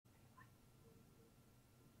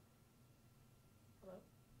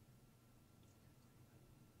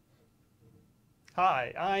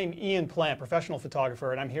Hi, I'm Ian Plant, professional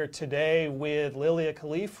photographer, and I'm here today with Lilia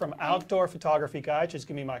Khalif from Outdoor Photography Guide. She's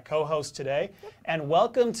going to be my co-host today. And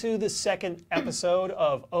welcome to the second episode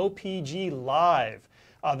of OPG Live.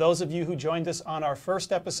 Those of you who joined us on our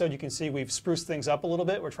first episode, you can see we've spruced things up a little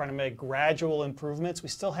bit. We're trying to make gradual improvements. We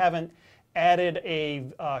still haven't added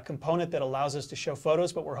a component that allows us to show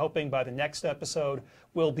photos, but we're hoping by the next episode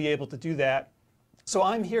we'll be able to do that. So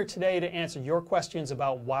I'm here today to answer your questions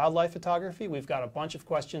about wildlife photography. We've got a bunch of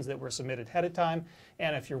questions that were submitted ahead of time,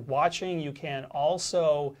 and if you're watching, you can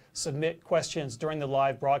also submit questions during the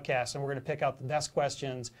live broadcast, and we're going to pick out the best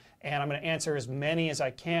questions, and I'm going to answer as many as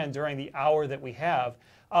I can during the hour that we have.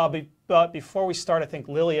 But before we start, I think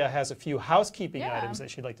Lilia has a few housekeeping items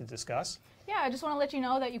that she'd like to discuss. Yeah, I just want to let you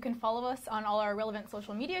know that you can follow us on all our relevant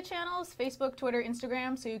social media channels, Facebook, Twitter,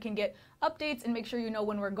 Instagram, so you can get updates and make sure you know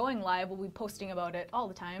when we're going live. We'll be posting about it all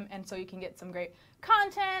the time, and so you can get some great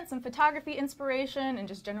content, some photography inspiration, and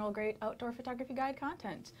just general great outdoor photography guide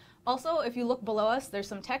content. Also, if you look below us, there's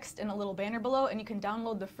some text and a little banner below, and you can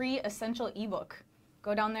download the free Essential ebook.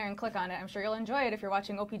 Go down there and click on it. I'm sure you'll enjoy it if you're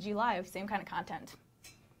watching OPG Live, same kind of content.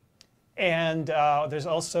 And there's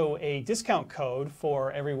also a discount code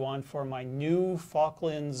for everyone for my new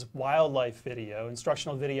Falklands wildlife video,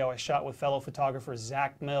 instructional video I shot with fellow photographer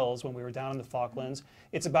Zach Mills when we were down in the Falklands.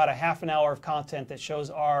 It's about a half an hour of content that shows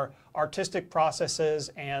our artistic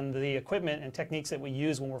processes and the equipment and techniques that we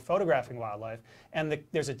use when we're photographing wildlife. And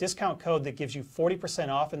there's a discount code that gives you 40%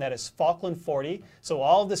 off, and that is Falkland40. So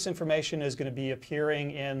all of this information is going to be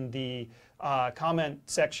appearing in the comment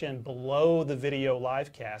section below the video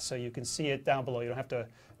live cast, so you can see it down below. You don't have to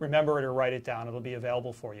remember it or write it down. It'll be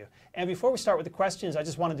available for you. And before we start with the questions, I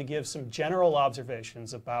just wanted to give some general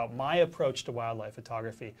observations about my approach to wildlife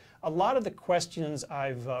photography. A lot of the questions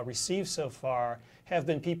I've received so far have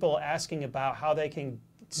been people asking about how they can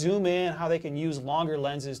zoom in, how they can use longer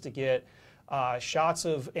lenses to get shots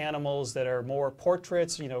of animals that are more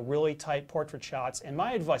portraits, really tight portrait shots. And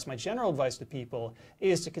my advice, my general advice to people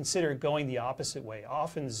is to consider going the opposite way,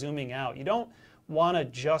 often zooming out. You don't want to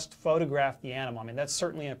just photograph the animal. I mean, that's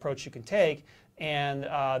certainly an approach you can take, and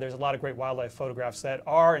there's a lot of great wildlife photographs that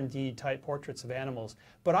are indeed tight portraits of animals.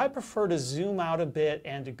 But I prefer to zoom out a bit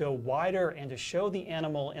and to go wider and to show the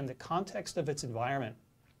animal in the context of its environment.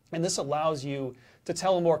 And this allows you to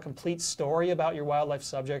tell a more complete story about your wildlife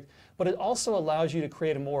subject, but it also allows you to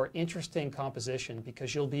create a more interesting composition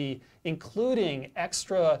because you'll be including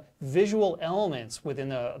extra visual elements within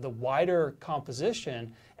the wider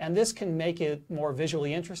composition, and this can make it more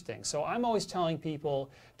visually interesting. So I'm always telling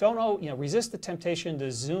people, resist the temptation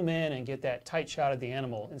to zoom in and get that tight shot of the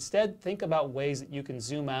animal. Instead, think about ways that you can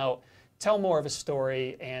zoom out, tell more of a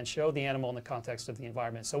story, and show the animal in the context of the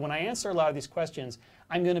environment. So when I answer a lot of these questions,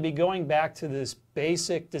 I'm going to be going back to this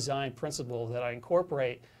basic design principle that I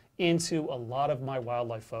incorporate into a lot of my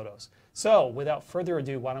wildlife photos. So without further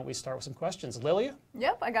ado, why don't we start with some questions. Lilia?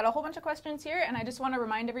 Yep, I got a whole bunch of questions here, and I just want to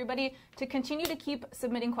remind everybody to continue to keep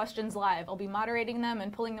submitting questions live. I'll be moderating them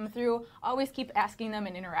and pulling them through. Always keep asking them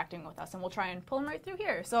and interacting with us, and we'll try and pull them right through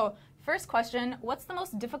here. So first question, what's the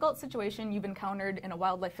most difficult situation you've encountered in a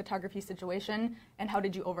wildlife photography situation, and how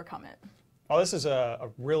did you overcome it? Well, this is a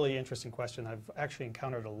really interesting question. I've actually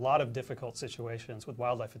encountered a lot of difficult situations with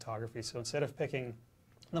wildlife photography, so instead of picking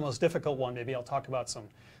the most difficult one, maybe I'll talk about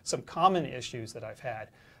some common issues that I've had.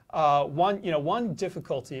 One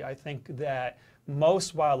difficulty I think that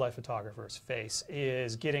most wildlife photographers face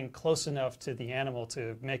is getting close enough to the animal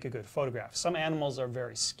to make a good photograph. Some animals are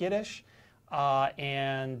very skittish,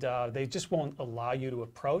 and they just won't allow you to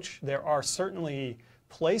approach. There are certainly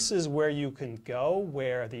places where you can go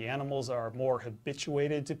where the animals are more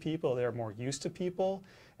habituated to people, they're more used to people,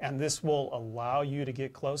 and this will allow you to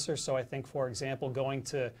get closer. So I think, for example, going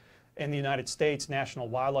to, in the United States, national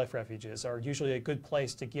wildlife refuges are usually a good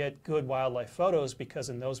place to get good wildlife photos, because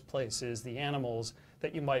in those places the animals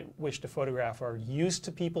that you might wish to photograph are used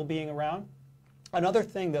to people being around. Another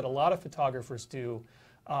thing that a lot of photographers do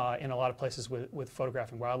in a lot of places with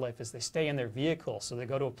photographing wildlife is they stay in their vehicle. So they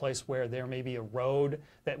go to a place where there may be a road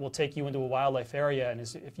that will take you into a wildlife area, and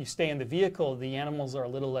if you stay in the vehicle, the animals are a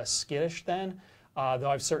little less skittish then, though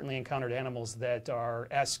I've certainly encountered animals that are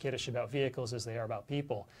as skittish about vehicles as they are about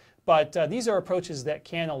people. But these are approaches that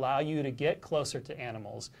can allow you to get closer to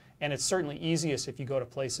animals, and it's certainly easiest if you go to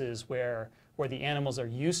places where the animals are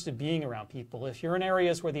used to being around people. If you're in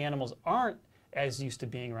areas where the animals aren't as used to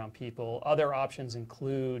being around people, other options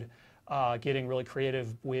include getting really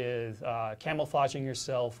creative with camouflaging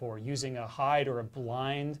yourself or using a hide or a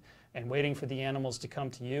blind and waiting for the animals to come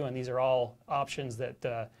to you. And these are all options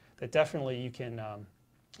that definitely you can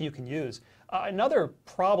you can use. Another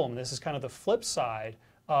problem, this is kind of the flip side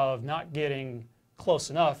of not getting close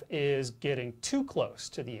enough, is getting too close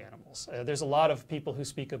to the animals. There's a lot of people who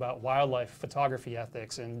speak about wildlife photography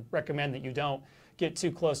ethics and recommend that you don't get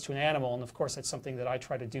too close to an animal, and of course that's something that I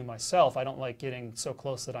try to do myself. I don't like getting so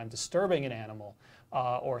close that I'm disturbing an animal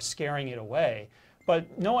or scaring it away.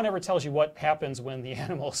 But no one ever tells you what happens when the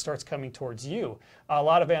animal starts coming towards you. A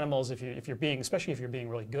lot of animals, if you're being, especially if you're being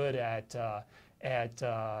really good at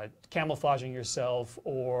camouflaging yourself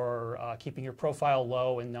or keeping your profile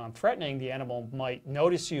low and non-threatening, the animal might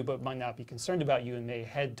notice you but might not be concerned about you and may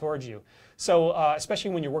head towards you. So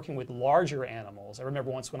especially when you're working with larger animals. I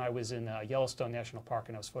remember once when I was in Yellowstone National Park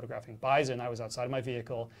and I was photographing bison, I was outside of my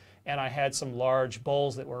vehicle and I had some large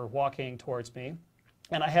bulls that were walking towards me.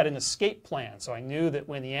 And I had an escape plan, so I knew that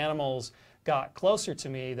when the animals got closer to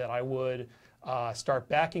me that I would start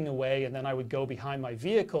backing away, and then I would go behind my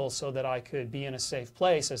vehicle so that I could be in a safe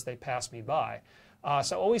place as they passed me by.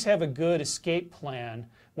 So always have a good escape plan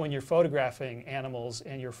when you're photographing animals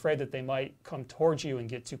and you're afraid that they might come towards you and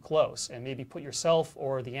get too close and maybe put yourself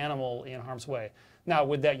or the animal in harm's way. Now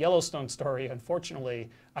with that Yellowstone story,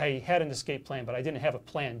 unfortunately, I had an escape plan, but I didn't have a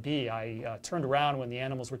plan B. I turned around when the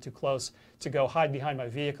animals were too close to go hide behind my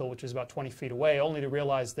vehicle, which was about 20 feet away, only to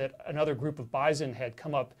realize that another group of bison had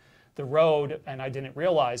come up the road and I didn't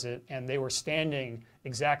realize it, and they were standing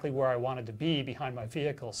exactly where I wanted to be behind my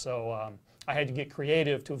vehicle. So I had to get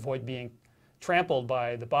creative to avoid being trampled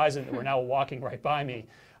by the bison that were now walking right by me.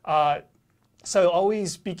 So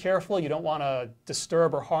always be careful. You don't want to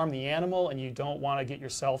disturb or harm the animal, and you don't want to get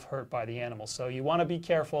yourself hurt by the animal. So you want to be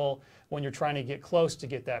careful when you're trying to get close to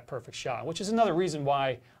get that perfect shot, which is another reason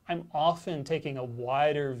why I'm often taking a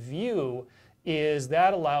wider view, is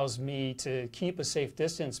that allows me to keep a safe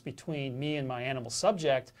distance between me and my animal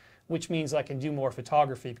subject, which means I can do more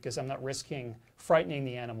photography because I'm not risking frightening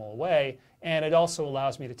the animal away. And it also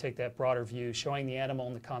allows me to take that broader view, showing the animal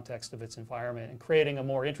in the context of its environment and creating a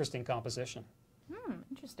more interesting composition.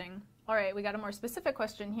 Interesting. All right, we got a more specific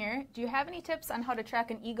question here. Do you have any tips on how to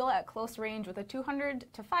track an eagle at close range with a 200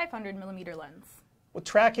 to 500 millimeter lens? Well,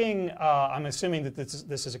 tracking, I'm assuming that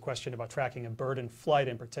this is a question about tracking a bird in flight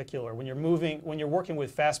in particular. When you're working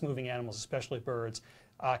with fast-moving animals, especially birds,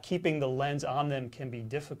 keeping the lens on them can be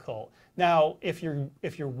difficult. Now, if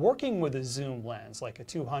you're working with a zoom lens, like a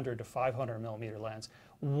 200 to 500 millimeter lens,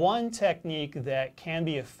 one technique that can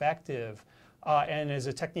be effective, and is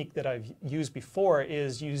a technique that I've used before,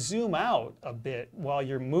 is you zoom out a bit while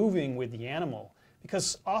you're moving with the animal.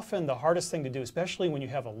 Because often the hardest thing to do, especially when you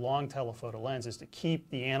have a long telephoto lens, is to keep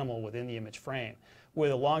the animal within the image frame.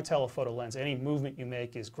 With a long telephoto lens, any movement you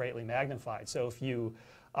make is greatly magnified. So if you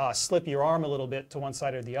slip your arm a little bit to one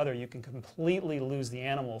side or the other, you can completely lose the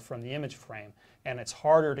animal from the image frame, and it's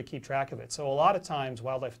harder to keep track of it. So a lot of times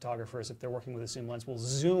wildlife photographers, if they're working with a zoom lens, will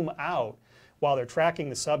zoom out while they're tracking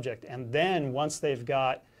the subject, and then once they've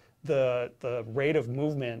got the rate of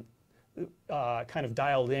movement kind of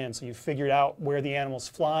dialed in, so you've figured out where the animal's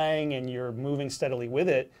flying and you're moving steadily with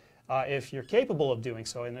it, if you're capable of doing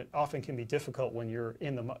so, and it often can be difficult when you're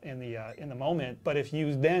in the moment. But if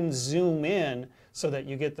you then zoom in so that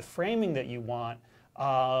you get the framing that you want,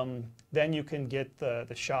 then you can get the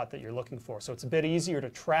shot that you're looking for. So it's a bit easier to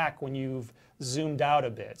track when you've zoomed out a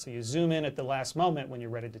bit. So you zoom in at the last moment when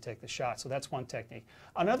you're ready to take the shot. So that's one technique.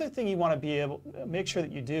 Another thing you want to be able to make sure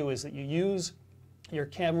that you do is that you use your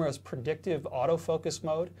camera's predictive autofocus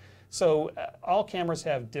mode. So all cameras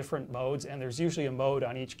have different modes, and there's usually a mode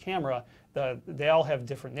on each camera. They all have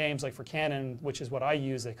different names. Like for Canon, which is what I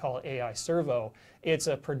use, they call it AI Servo. It's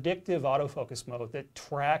a predictive autofocus mode that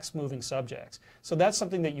tracks moving subjects. So that's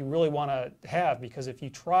something that you really want to have, because if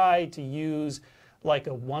you try to use like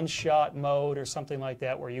a one-shot mode or something like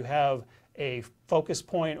that, where you have a focus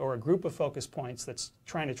point or a group of focus points that's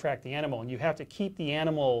trying to track the animal, and you have to keep the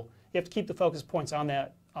animal, you have to keep the focus points on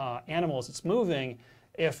that animal as it's moving.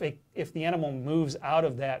 If the animal moves out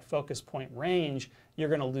of that focus point range, you're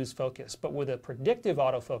going to lose focus. But with a predictive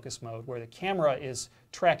autofocus mode, where the camera is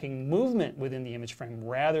tracking movement within the image frame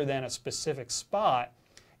rather than a specific spot,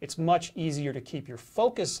 it's much easier to keep your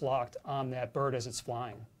focus locked on that bird as it's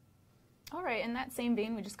flying. All right, in that same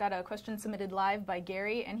vein, we just got a question submitted live by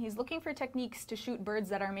Gary, and he's looking for techniques to shoot birds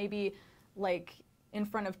that are maybe like in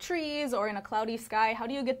front of trees or in a cloudy sky. How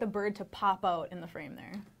do you get the bird to pop out in the frame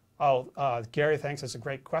there? Oh, Gary, thanks. That's a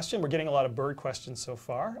great question. We're getting a lot of bird questions so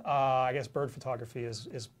far. I guess bird photography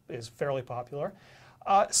is fairly popular.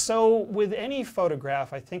 So with any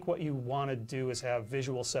photograph, I think what you want to do is have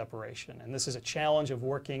visual separation. And this is a challenge of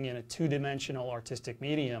working in a two-dimensional artistic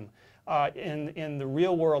medium. In the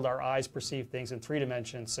real world, our eyes perceive things in 3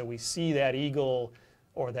 dimensions. So we see that eagle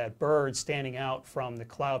or that bird standing out from the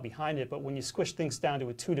cloud behind it. But when you squish things down to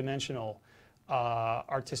a two-dimensional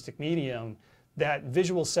artistic medium, that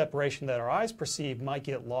visual separation that our eyes perceive might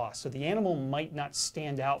get lost. So the animal might not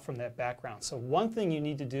stand out from that background. So one thing you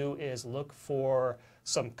need to do is look for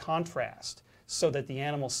some contrast so that the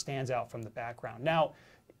animal stands out from the background. Now,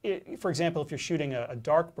 for example, if you're shooting a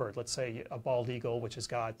dark bird, let's say a bald eagle, which has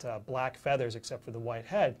got black feathers except for the white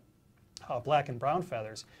head, black and brown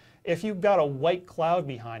feathers, if you've got a white cloud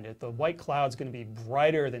behind it, the white cloud's going to be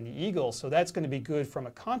brighter than the eagle, so that's going to be good from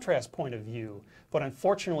a contrast point of view. But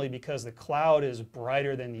unfortunately, because the cloud is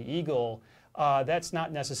brighter than the eagle, that's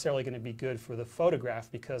not necessarily going to be good for the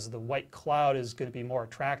photograph, because the white cloud is going to be more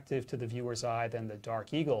attractive to the viewer's eye than the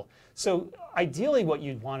dark eagle. So ideally what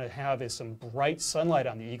you'd want to have is some bright sunlight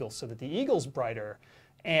on the eagle so that the eagle's brighter,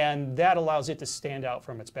 and that allows it to stand out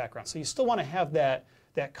from its background. So you still want to have that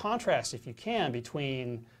contrast, if you can,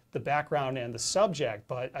 between the background and the subject,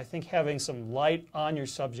 but I think having some light on your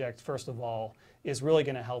subject, first of all, is really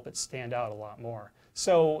going to help it stand out a lot more.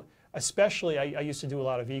 So especially, I used to do a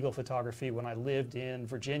lot of eagle photography when I lived in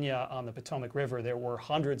Virginia on the Potomac River. There were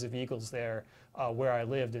hundreds of eagles there where I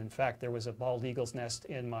lived. In fact, there was a bald eagle's nest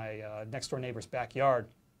in my next-door neighbor's backyard.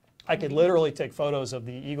 I could literally take photos of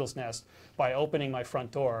the eagle's nest by opening my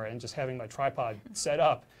front door and just having my tripod set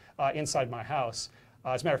up inside my house.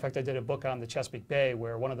 As a matter of fact, I did a book on the Chesapeake Bay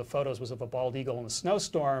where one of the photos was of a bald eagle in a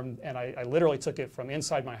snowstorm, and I literally took it from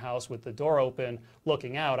inside my house with the door open,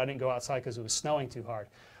 looking out. I didn't go outside because it was snowing too hard.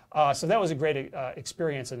 So that was a great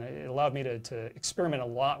experience, and it allowed me to experiment a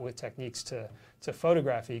lot with techniques to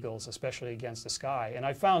photograph eagles, especially against the sky. And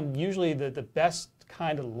I found usually the best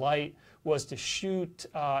kind of light was to shoot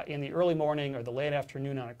in the early morning or the late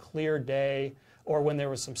afternoon on a clear day, or when there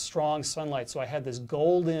was some strong sunlight. So I had this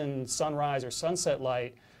golden sunrise or sunset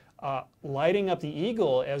light lighting up the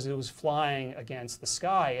eagle as it was flying against the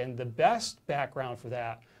sky. And the best background for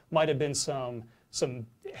that might have been some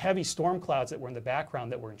heavy storm clouds that were in the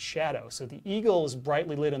background that were in shadow. So the eagle is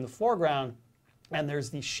brightly lit in the foreground, and there's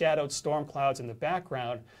these shadowed storm clouds in the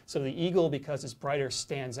background. So the eagle, because it's brighter,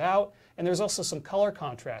 stands out. And there's also some color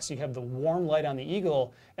contrast. You have the warm light on the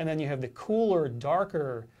eagle, and then you have the cooler,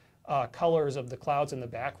 darker colors of the clouds in the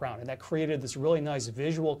background, and that created this really nice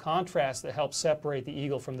visual contrast that helps separate the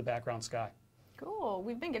eagle from the background sky. Cool.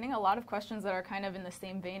 We've been getting a lot of questions that are kind of in the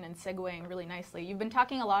same vein and segueing really nicely. You've been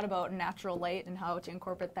talking a lot about natural light and how to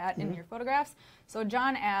incorporate that in your photographs. So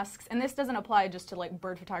John asks, and this doesn't apply just to like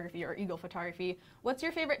bird photography or eagle photography, what's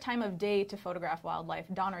your favorite time of day to photograph wildlife,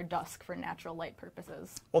 dawn or dusk, for natural light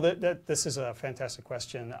purposes? Well, this is a fantastic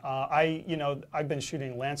question. I've been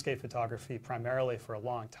shooting landscape photography primarily for a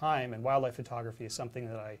long time, and wildlife photography is something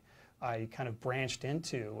that I kind of branched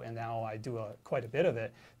into, and now I do quite a bit of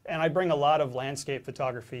it. And I bring a lot of landscape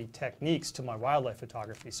photography techniques to my wildlife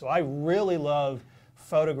photography. So I really love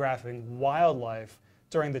photographing wildlife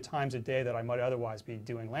during the times of day that I might otherwise be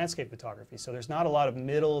doing landscape photography. So there's not a lot of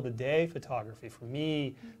middle of the day photography. For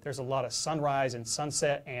me, there's a lot of sunrise and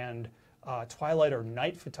sunset and twilight or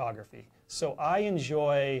night photography. So I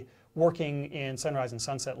enjoy working in sunrise and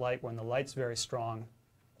sunset light when the light's very strong.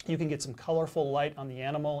 You can get some colorful light on the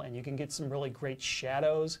animal, and you can get some really great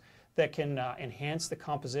shadows that can enhance the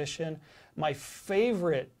composition. My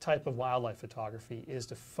favorite type of wildlife photography is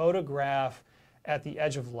to photograph at the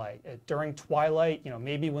edge of light. During twilight,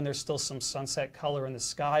 maybe when there's still some sunset color in the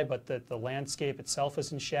sky, but the landscape itself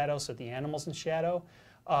is in shadow, so the animal's in shadow.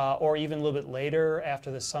 Or even a little bit later after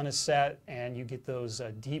the sun is set and you get those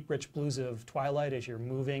deep, rich blues of twilight as you're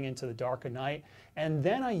moving into the dark of night. And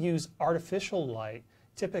then I use artificial light,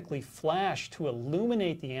 typically flash, to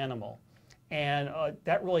illuminate the animal. And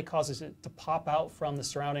that really causes it to pop out from the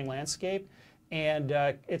surrounding landscape. And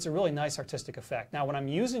it's a really nice artistic effect. Now, when I'm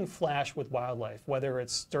using flash with wildlife, whether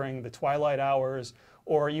it's during the twilight hours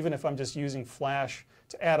or even if I'm just using flash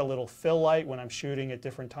to add a little fill light when I'm shooting at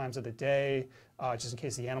different times of the day, just in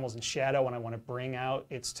case the animal's in shadow and I want to bring out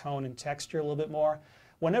its tone and texture a little bit more.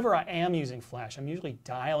 Whenever I am using flash, I'm usually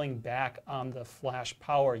dialing back on the flash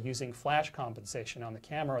power using flash compensation on the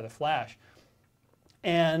camera or the flash.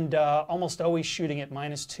 And almost always shooting at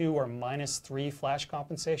 -2 or -3 flash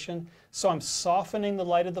compensation. So I'm softening the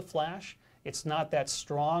light of the flash. It's not that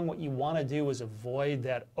strong. What you want to do is avoid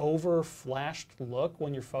that over-flashed look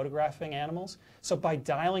when you're photographing animals. So by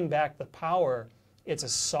dialing back the power, it's a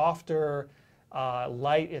softer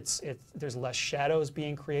light. There's less shadows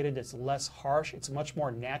being created. It's less harsh. It's much more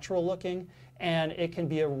natural looking. And it can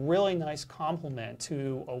be a really nice complement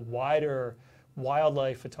to a wider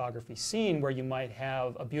wildlife photography scene where you might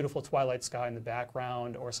have a beautiful twilight sky in the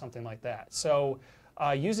background or something like that. So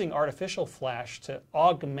using artificial flash to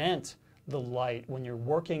augment the light when you're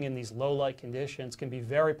working in these low light conditions can be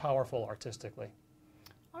very powerful artistically.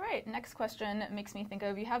 All right, next question makes me think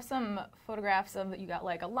of, you have some photographs of, you got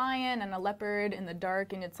like a lion and a leopard in the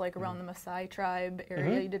dark, and it's like around the Maasai tribe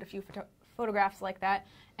area. You did a few photographs like that.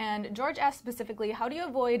 And George asked specifically, how do you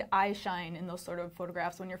avoid eye shine in those sort of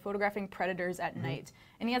photographs when you're photographing predators at night?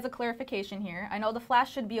 And he has a clarification here. I know the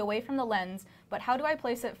flash should be away from the lens, but how do I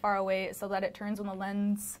place it far away so that it turns when the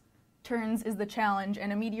lens turns is the challenge,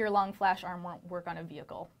 and a meteor-long flash arm won't work on a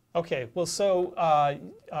vehicle? Okay, well, so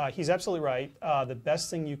he's absolutely right. The best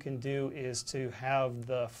thing you can do is to have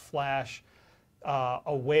the flash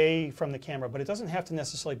away from the camera, but it doesn't have to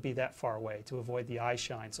necessarily be that far away to avoid the eye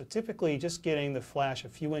shine. So typically just getting the flash a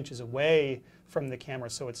few inches away from the camera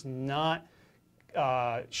so it's not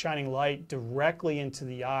shining light directly into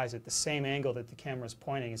the eyes at the same angle that the camera is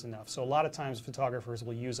pointing is enough. So a lot of times photographers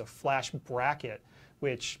will use a flash bracket,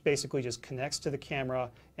 which basically just connects to the camera,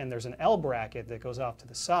 and there's an L bracket that goes off to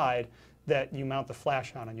the side that you mount the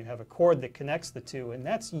flash on, and you have a cord that connects the two, and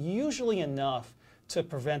that's usually enough to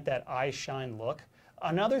prevent that eye shine look.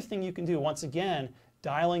 Another thing you can do, once again,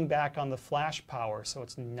 dialing back on the flash power so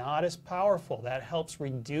it's not as powerful. That helps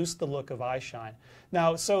reduce the look of eye shine.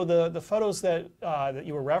 Now, so the photos that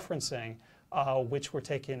you were referencing, which were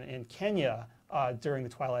taken in Kenya during the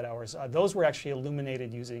twilight hours, those were actually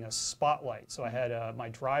illuminated using a spotlight. So I had my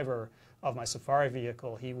driver of my safari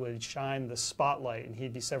vehicle, he would shine the spotlight and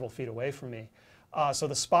he'd be several feet away from me. So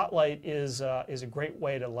the spotlight is a great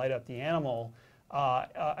way to light up the animal.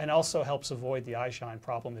 And also helps avoid the eye shine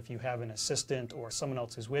problem if you have an assistant or someone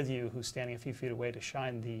else who's with you who's standing a few feet away to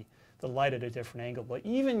shine the light at a different angle. But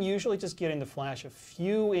even usually just getting the flash a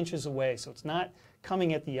few inches away so it's not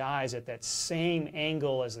coming at the eyes at that same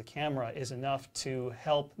angle as the camera is enough to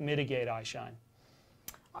help mitigate eye shine.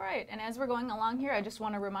 All right, and as we're going along here, I just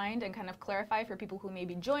want to remind and kind of clarify for people who may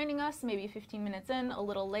be joining us, maybe 15 minutes in, a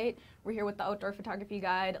little late. We're here with the Outdoor Photography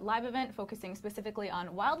Guide live event focusing specifically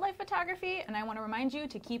on wildlife photography, and I want to remind you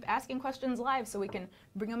to keep asking questions live so we can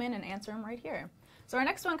bring them in and answer them right here. So our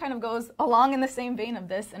next one kind of goes along in the same vein of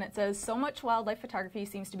this, and it says, so much wildlife photography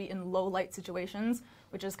seems to be in low light situations,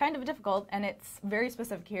 which is kind of difficult, and it's very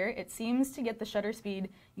specific here. It seems to get the shutter speed.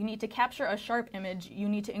 You need to capture a sharp image. You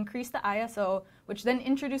need to increase the ISO, which then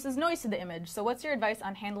introduces noise to the image. So what's your advice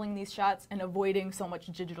on handling these shots and avoiding so much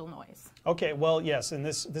digital noise? Okay, well, yes, and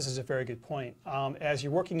this is a very good point. As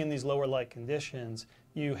you're working in these lower light conditions,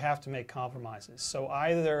 you have to make compromises. So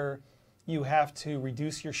either you have to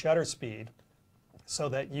reduce your shutter speed so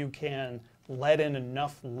that you can let in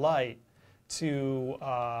enough light to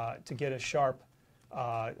get a sharp,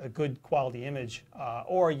 a good quality image,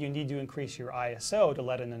 or you need to increase your ISO to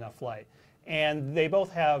let in enough light. And they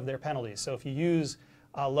both have their penalties. So if you use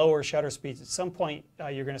lower shutter speeds, at some point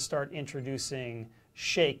you're going to start introducing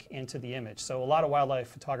shake into the image. So a lot of wildlife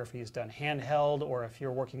photography is done handheld, or if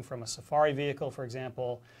you're working from a safari vehicle, for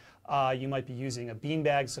example, you might be using a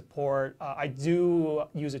beanbag support. I do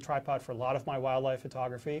use a tripod for a lot of my wildlife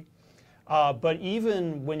photography. But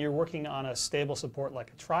even when you're working on a stable support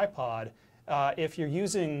like a tripod, if you're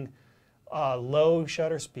using low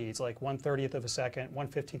shutter speeds, like 1/30th of a second,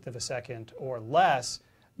 1/15th of a second, or less,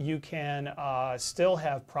 you can still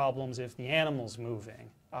have problems if the animal's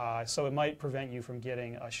moving. So it might prevent you from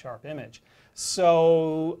getting a sharp image.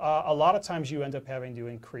 So a lot of times you end up having to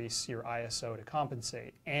increase your ISO to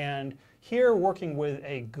compensate. And here, working with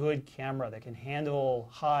a good camera that can handle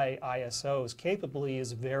high ISOs capably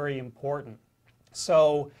is very important.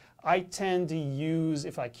 So I tend to use,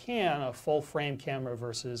 if I can, a full frame camera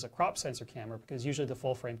versus a crop sensor camera, because usually the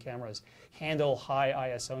full frame cameras handle high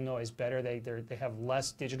ISO noise better. They have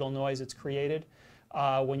less digital noise that's created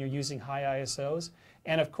when you're using high ISOs.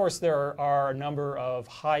 And of course there are a number of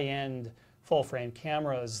high-end full frame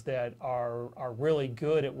cameras that are really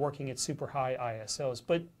good at working at super high ISOs.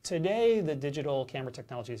 But today the digital camera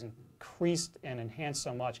technology has increased and enhanced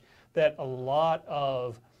so much that a lot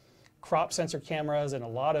of crop sensor cameras and a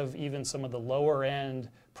lot of even some of the lower end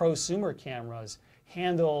prosumer cameras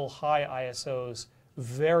handle high ISOs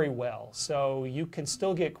very well. So you can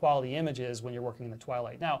still get quality images when you're working in the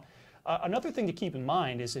twilight. Now, another thing to keep in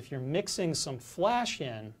mind is if you're mixing some flash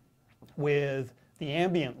in with the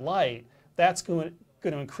ambient light, that's going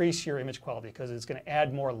to increase your image quality because it's going to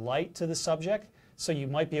add more light to the subject. So you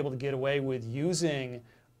might be able to get away with using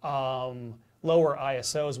lower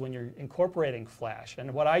ISOs when you're incorporating flash.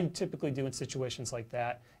 And what I typically do in situations like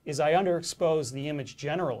that is I underexpose the image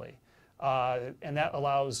generally, and that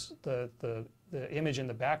allows the image in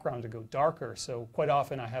the background to go darker. So quite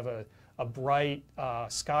often I have a bright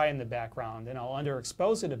sky in the background, and I'll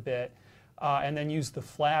underexpose it a bit and then use the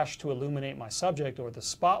flash to illuminate my subject or the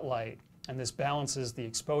spotlight, And this balances the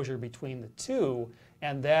exposure between the two,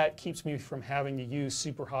 and that keeps me from having to use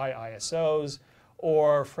super high ISOs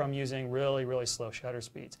or from using really, really slow shutter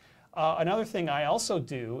speeds. Another thing I also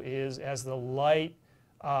do is, as the light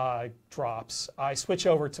drops, I switch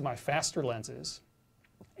over to my faster lenses.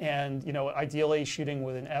 And ideally shooting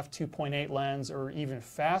with an f2.8 lens or even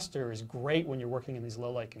faster is great when you're working in these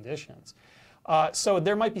low light conditions. So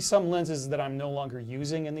there might be some lenses that I'm no longer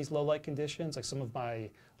using in these low light conditions, like some of my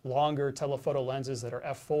longer telephoto lenses that are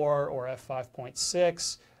f4 or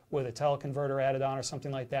f5.6 with a teleconverter added on or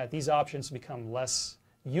something like that. These options become less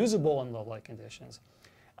usable in low light conditions.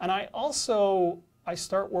 And I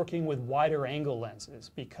start working with wider angle lenses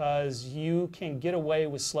because you can get away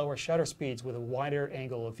with slower shutter speeds with a wider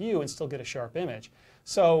angle of view and still get a sharp image.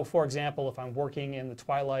 So for example, if I'm working in the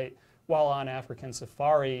twilight while on African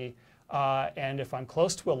safari, and if I'm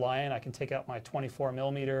close to a lion, I can take out my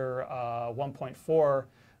 24mm 1.4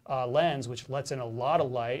 lens, which lets in a lot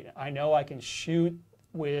of light. I know I can shoot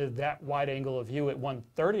with that wide angle of view at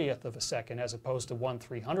 1/30th of a second as opposed to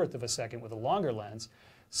 1/300th of a second with a longer lens.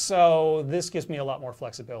 So this gives me a lot more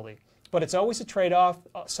flexibility. But it's always a trade-off.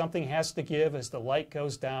 Something has to give as the light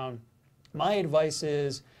goes down. My advice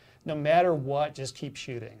is, no matter what, just keep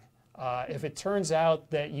shooting. If it turns out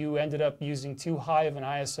that you ended up using too high of an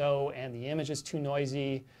ISO and the image is too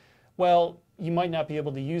noisy, well, you might not be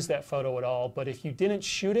able to use that photo at all. But if you didn't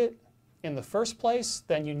shoot it in the first place,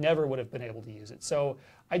 then you never would have been able to use it. So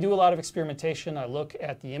I do a lot of experimentation. I look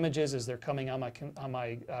at the images as they're coming on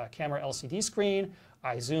my camera LCD screen.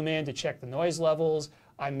 I zoom in to check the noise levels.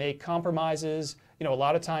 I make compromises. A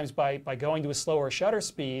lot of times by going to a slower shutter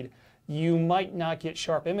speed, you might not get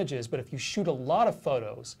sharp images, but if you shoot a lot of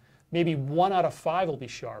photos, maybe 1 out of 5 will be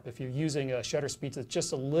sharp. If you're using a shutter speed that's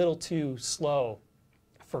just a little too slow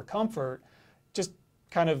for comfort, just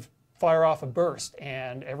kind of fire off a burst,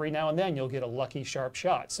 and every now and then you'll get a lucky sharp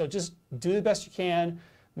shot. So just do the best you can,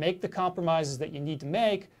 make the compromises that you need to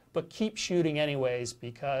make, but keep shooting anyways,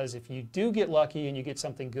 because if you do get lucky and you get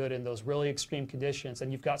something good in those really extreme conditions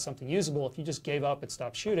and you've got something usable, if you just gave up and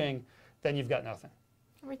stopped shooting, then you've got nothing.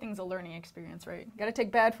 Everything's a learning experience, right? You got to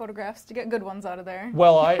take bad photographs to get good ones out of there.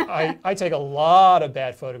 Well, I take a lot of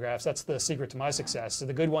bad photographs. That's the secret to my success. So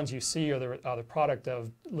the good ones you see are the product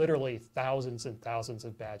of literally thousands and thousands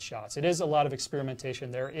of bad shots. It is a lot of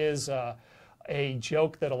experimentation. There is a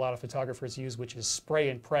joke that a lot of photographers use, which is spray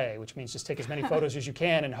and pray, which means just take as many photos as you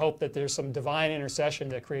can and hope that there's some divine intercession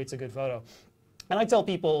that creates a good photo. And I tell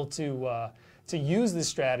people to use this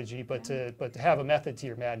strategy, but to have a method to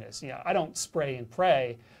your madness. I don't spray and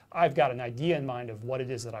pray. I've got an idea in mind of what it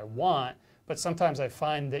is that I want, but sometimes I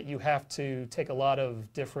find that you have to take a lot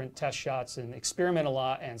of different test shots and experiment a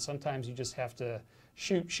lot, and sometimes you just have to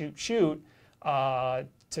shoot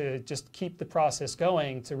to just keep the process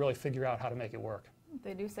going to really figure out how to make it work.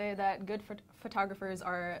 They do say that good photographers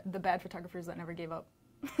are the bad photographers that never gave up.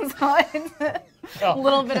 So it's a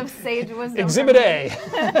little bit of sage wisdom. Exhibit A.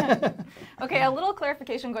 Okay, a little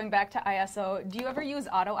clarification going back to ISO. Do you ever use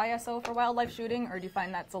auto ISO for wildlife shooting, or do you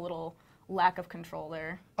find that's a little lack of control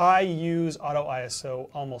there? I use auto ISO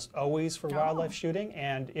almost always for wildlife shooting,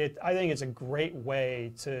 and I think it's a great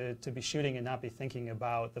way to be shooting and not be thinking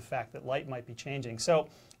about the fact that light might be changing. So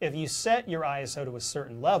if you set your ISO to a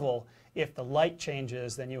certain level, if the light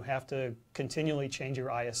changes, then you have to continually change your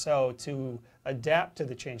ISO to adapt to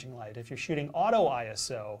the changing light. If you're shooting auto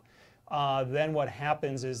ISO, then what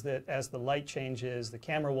happens is that as the light changes, the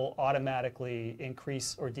camera will automatically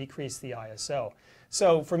increase or decrease the ISO.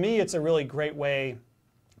 So for me, it's a really great way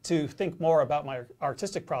to think more about my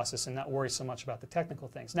artistic process and not worry so much about the technical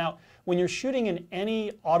things. Now, when you're shooting in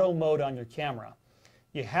any auto mode on your camera,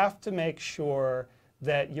 you have to make sure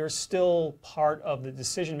that you're still part of the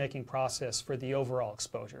decision-making process for the overall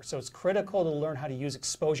exposure. So it's critical to learn how to use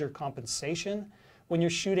exposure compensation when you're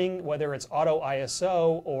shooting, whether it's auto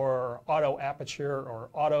ISO or auto aperture or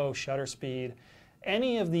auto shutter speed.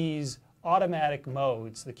 Any of these automatic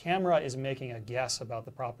modes, the camera is making a guess about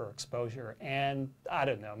the proper exposure. And I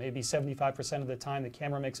don't know, maybe 75% of the time the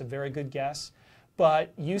camera makes a very good guess.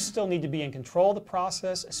 But you still need to be in control of the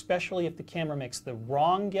process, especially if the camera makes the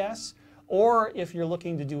wrong guess, or if you're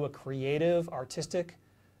looking to do a creative, artistic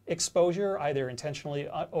exposure, either intentionally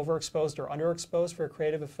overexposed or underexposed for a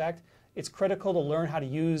creative effect. It's critical to learn how to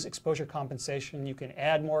use exposure compensation. You can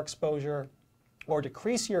add more exposure or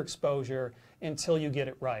decrease your exposure until you get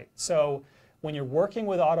it right. So when you're working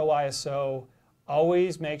with auto ISO,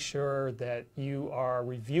 always make sure that you are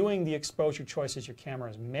reviewing the exposure choices your camera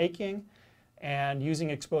is making and using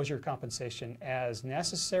exposure compensation as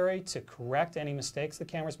necessary to correct any mistakes the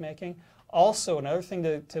camera's making. Also, another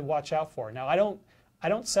thing to watch out for. Now, I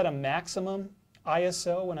don't set a maximum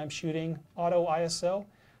ISO when I'm shooting auto ISO.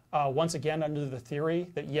 Once again, under the theory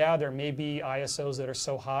that, yeah, there may be ISOs that are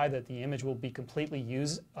so high that the image will be completely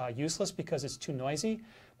useless because it's too noisy.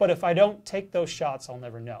 But if I don't take those shots, I'll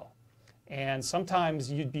never know. And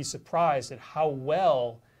sometimes you'd be surprised at how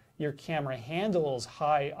well your camera handles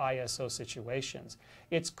high ISO situations.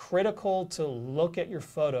 It's critical to look at your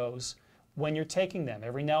photos when you're taking them.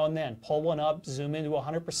 Every now and then, pull one up, zoom into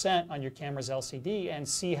 100% on your camera's LCD and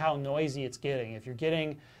see how noisy it's getting. If you're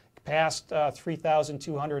getting past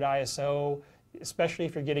 3,200 ISO, especially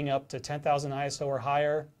if you're getting up to 10,000 ISO or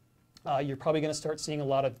higher, you're probably going to start seeing a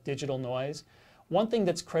lot of digital noise. One thing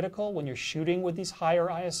that's critical when you're shooting with these higher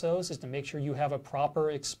ISOs is to make sure you have a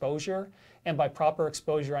proper exposure. And by proper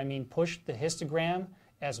exposure, I mean push the histogram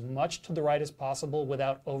as much to the right as possible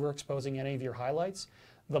without overexposing any of your highlights.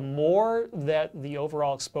 The more that the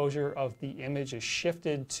overall exposure of the image is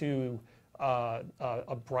shifted to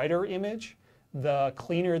a brighter image, the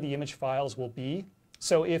cleaner the image files will be.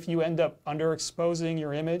 So if you end up underexposing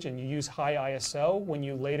your image and you use high ISO, when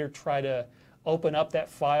you later try to open up that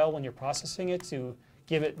file when you're processing it to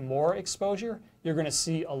give it more exposure, you're going to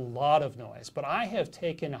see a lot of noise. But I have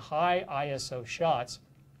taken high ISO shots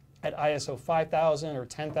at ISO 5,000 or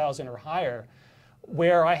 10,000 or higher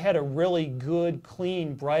where I had a really good,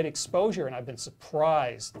 clean, bright exposure, and I've been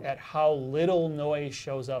surprised at how little noise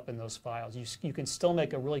shows up in those files. You can still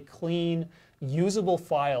make a really clean, usable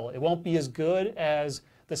file. It won't be as good as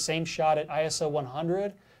the same shot at ISO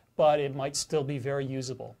 100, but it might still be very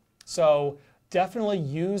usable. So definitely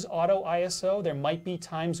use auto ISO. There might be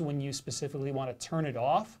times when you specifically want to turn it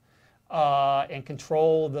off and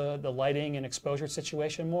control the lighting and exposure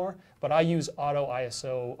situation more, but I use auto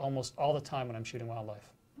ISO almost all the time when I'm shooting wildlife.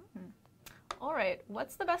 All right,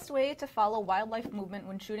 what's the best way to follow wildlife movement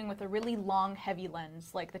when shooting with a really long, heavy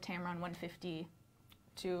lens like the Tamron 150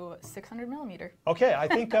 to 600 millimeter? Okay, I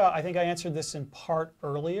think I answered this in part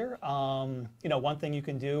earlier. You know, one thing you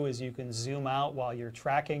can do is you can zoom out while you're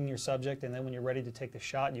tracking your subject, and then when you're ready to take the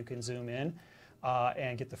shot, you can zoom in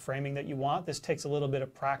and get the framing that you want. This takes a little bit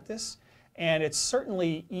of practice, and it's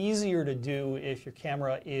certainly easier to do if your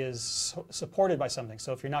camera is supported by something,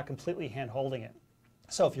 so if you're not completely hand-holding it.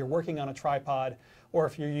 So if you're working on a tripod or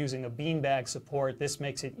if you're using a beanbag support, this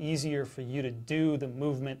makes it easier for you to do the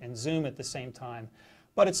movement and zoom at the same time.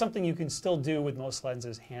 But it's something you can still do with most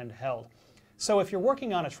lenses handheld. So if you're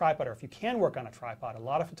working on a tripod, or if you can work on a tripod, a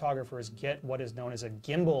lot of photographers get what is known as a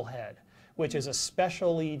gimbal head, which is a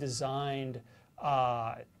specially designed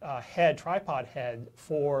tripod head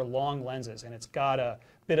for long lenses, and it's got a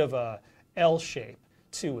bit of a L shape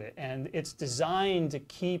to it, and it's designed to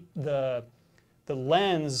keep the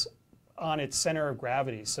lens on its center of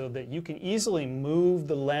gravity so that you can easily move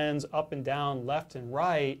the lens up and down, left and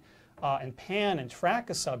right, and pan and track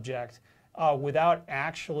a subject without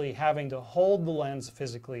actually having to hold the lens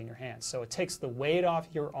physically in your hands. So it takes the weight off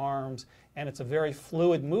your arms, and it's a very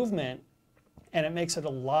fluid movement, and it makes it a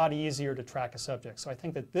lot easier to track a subject. So I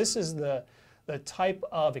think that this is the type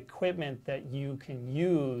of equipment that you can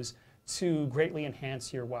use to greatly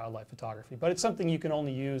enhance your wildlife photography. But it's something you can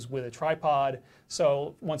only use with a tripod.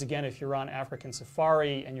 So once again, if you're on African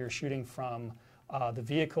safari and you're shooting from the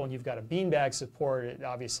vehicle and you've got a beanbag support,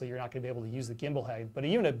 obviously you're not going to be able to use the gimbal head. But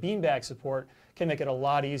even a beanbag support can make it a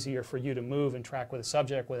lot easier for you to move and track with a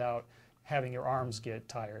subject without having your arms get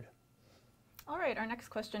tired. All right, our next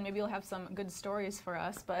question, maybe you'll have some good stories for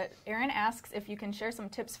us, but Aaron asks if you can share some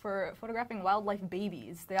tips for photographing wildlife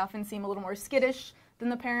babies. They often seem a little more skittish than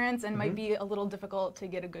the parents and might be a little difficult to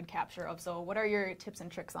get a good capture of. So what are your tips and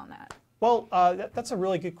tricks on that? Well, that's a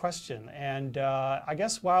really good question. And I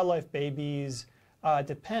guess wildlife babies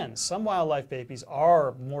depends. Some wildlife babies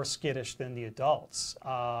are more skittish than the adults.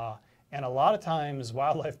 And a lot of times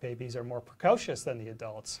wildlife babies are more precocious than the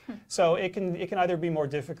adults. So it can either be more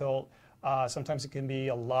difficult, sometimes it can be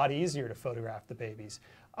a lot easier to photograph the babies.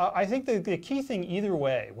 I think the key thing either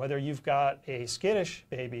way, whether you've got a skittish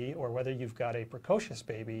baby or whether you've got a precocious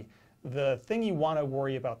baby, the thing you want to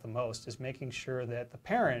worry about the most is making sure that the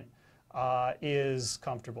parent is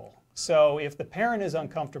comfortable. So if the parent is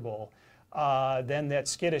uncomfortable, then that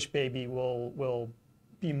skittish baby will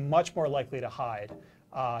be much more likely to hide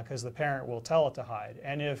because the parent will tell it to hide.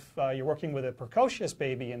 And if you're working with a precocious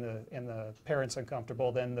baby and the parent's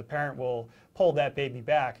uncomfortable, then the parent will pull that baby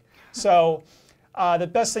back. So the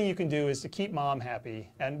best thing you can do is to keep mom happy.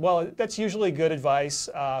 And well, that's usually good advice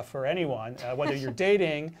for anyone, whether you're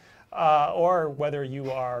dating or whether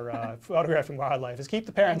you are photographing wildlife, is keep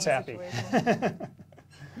the parents happy.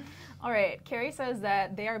 All right, Carrie says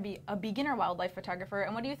that they are a beginner wildlife photographer,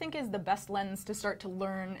 and what do you think is the best lens to start to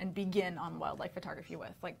learn and begin on wildlife photography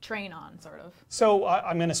with, like train on, sort of? So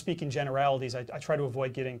I'm going to speak in generalities. I try to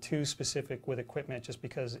avoid getting too specific with equipment just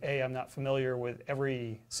because A, I'm not familiar with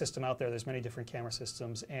every system out there. There's many different camera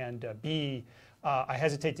systems, and B, I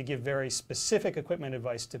hesitate to give very specific equipment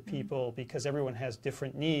advice to people because everyone has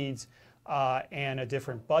different needs and a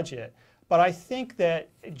different budget. But I think that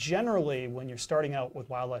generally when you're starting out with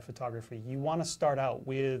wildlife photography, you want to start out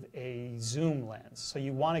with a zoom lens. So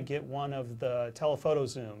you want to get one of the telephoto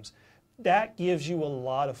zooms. That gives you a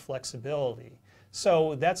lot of flexibility.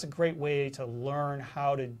 So that's a great way to learn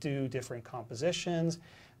how to do different compositions,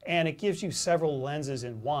 and it gives you several lenses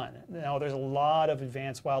in one. Now there's a lot of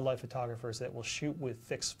advanced wildlife photographers that will shoot with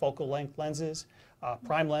fixed focal length lenses,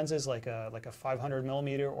 prime lenses like a 500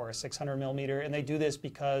 millimeter or a 600 millimeter, and they do this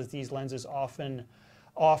because these lenses often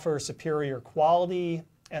offer superior quality,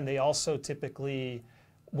 and they also typically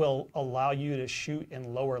will allow you to shoot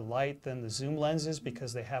in lower light than the zoom lenses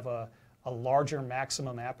because they have a larger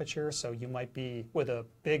maximum aperture. So you might be, with a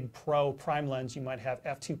big pro prime lens, you might have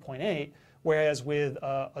f2.8, whereas with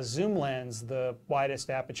a zoom lens, the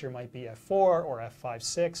widest aperture might be f4 or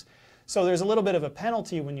f5.6. So there's a little bit of a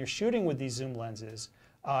penalty when you're shooting with these zoom lenses.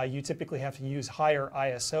 You typically have to use higher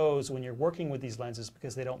ISOs when you're working with these lenses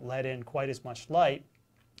because they don't let in quite as much light.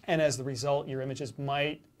 And as the result, your images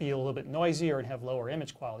might be a little bit noisier and have lower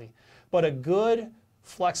image quality. But a good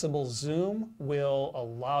flexible zoom will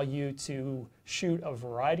allow you to shoot a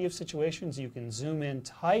variety of situations. You can zoom in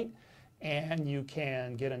tight and you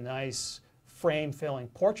can get a nice frame-filling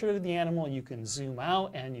portrait of the animal. You can zoom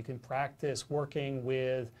out and you can practice working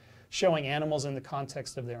with showing animals in the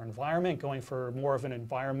context of their environment, going for more of an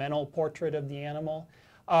environmental portrait of the animal.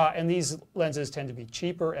 And these lenses tend to be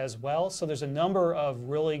cheaper as well. So there's a number of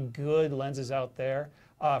really good lenses out there.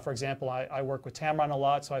 For example, I work with Tamron a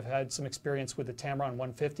lot, so I've had some experience with the Tamron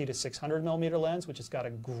 150 to 600 millimeter lens, which has got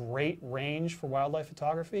a great range for wildlife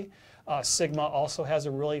photography. Sigma also has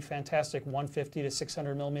a really fantastic 150 to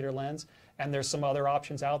 600 millimeter lens, and there's some other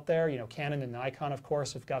options out there. You know, Canon and Nikon, of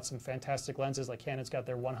course, have got some fantastic lenses. Like Canon's got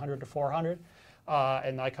their 100 to 400,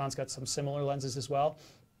 and Nikon's got some similar lenses as well.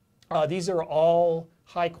 These are all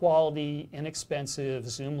high-quality, inexpensive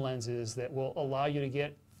zoom lenses that will allow you to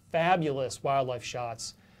get fabulous wildlife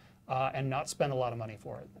shots and not spend a lot of money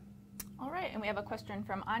for it. All right, and we have a question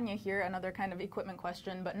from Anya here, another kind of equipment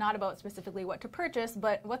question, but not about specifically what to purchase,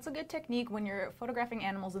 but what's a good technique when you're photographing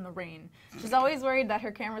animals in the rain? She's always worried that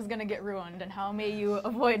her camera's going to get ruined, and how may you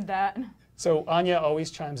avoid that? So Anya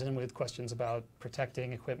always chimes in with questions about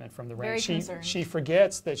protecting equipment from the rain. Very concerned. She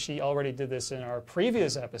forgets that she already did this in our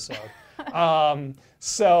previous episode, which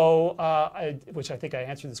I think I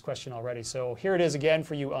answered this question already. So here it is again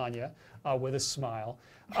for you, Anya, with a smile.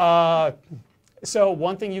 So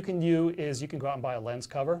one thing you can do is you can go out and buy a lens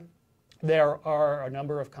cover. There are a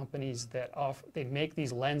number of companies that they make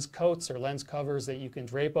these lens coats or lens covers that you can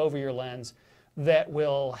drape over your lens that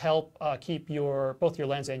will help keep both your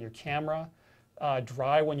lens and your camera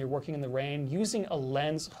dry when you're working in the rain. Using a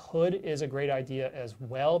lens hood is a great idea as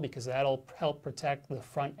well because that'll help protect the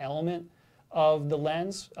front element of the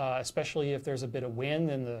lens, especially if there's a bit of wind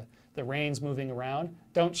and the rain's moving around.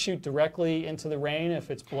 Don't shoot directly into the rain if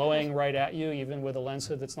it's blowing right at you. Even with a lens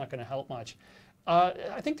hood, that's not going to help much.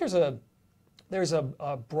 I think there's a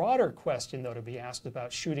broader question, though, to be asked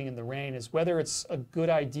about shooting in the rain, is whether it's a good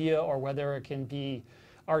idea or whether it can be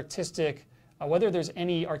artistic, whether there's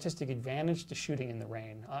any artistic advantage to shooting in the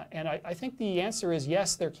rain. And I think the answer is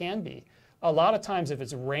yes, there can be. A lot of times if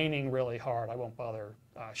it's raining really hard, I won't bother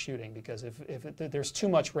shooting because if there's too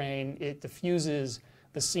much rain, it diffuses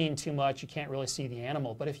the scene too much. You can't really see the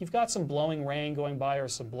animal. But if you've got some blowing rain going by or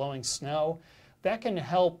some blowing snow, that can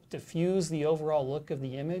help diffuse the overall look of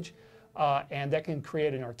the image. And that can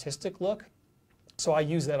create an artistic look. So I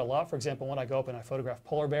use that a lot. For example, when I go up and I photograph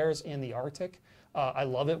polar bears in the Arctic, I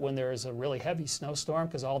love it when there's a really heavy snowstorm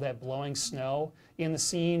because all that blowing snow in the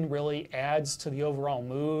scene really adds to the overall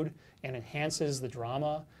mood and enhances the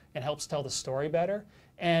drama and helps tell the story better.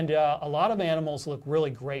 And a lot of animals look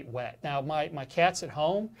really great wet. Now, my cats at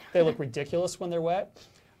home, they look ridiculous when they're wet.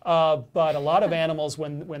 But a lot of animals,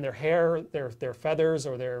 when their hair, their feathers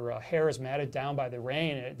or their hair is matted down by the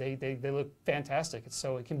rain, they look fantastic.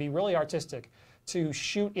 So it can be really artistic to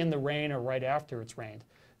shoot in the rain or right after it's rained.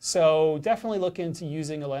 So definitely look into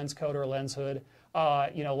using a lens coat or a lens hood.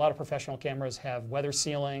 You know, a lot of professional cameras have weather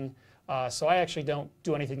sealing. So I actually don't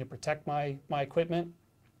do anything to protect my equipment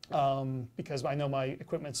because I know my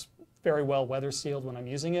equipment's very well weather sealed when I'm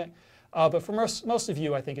using it. But for most of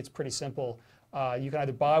you, I think it's pretty simple. You can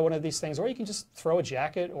either buy one of these things, or you can just throw a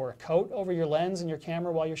jacket or a coat over your lens and your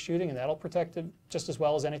camera while you're shooting, and that'll protect it just as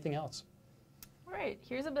well as anything else. All right,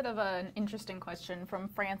 here's a bit of an interesting question from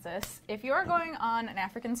Francis. If you are going on an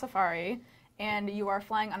African safari and you are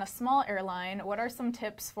flying on a small airline, what are some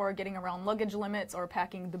tips for getting around luggage limits or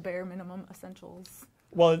packing the bare minimum essentials?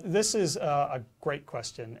 Well, this is a great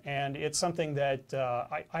question, and it's something that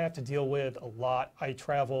I have to deal with a lot. I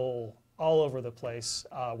travel all over the place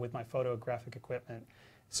with my photographic equipment.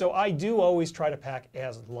 So I do always try to pack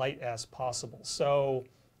as light as possible. So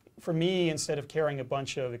for me, instead of carrying a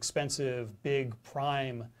bunch of expensive, big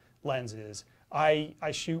prime lenses, I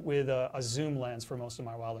shoot with a zoom lens for most of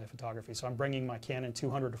my wildlife photography. So I'm bringing my Canon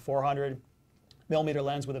 200 to 400 millimeter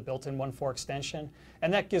lens with a built-in 1.4 extension,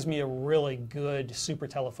 and that gives me a really good super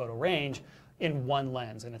telephoto range in one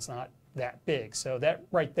lens, and it's not that big. So that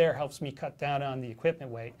right there helps me cut down on the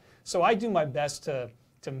equipment weight. So I do my best to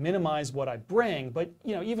minimize what I bring, but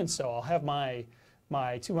even so, I'll have my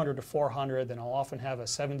 200 to 400, then I'll often have a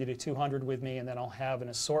 70 to 200 with me, and then I'll have an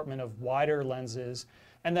assortment of wider lenses,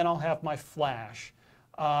 and then I'll have my flash,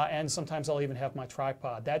 and sometimes I'll even have my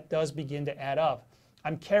tripod. That does begin to add up.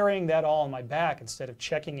 I'm carrying that all on my back instead of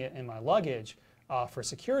checking it in my luggage for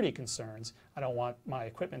security concerns. I don't want my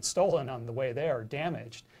equipment stolen on the way there or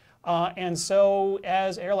damaged. And so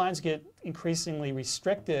as airlines get increasingly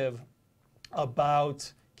restrictive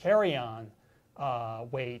about carry-on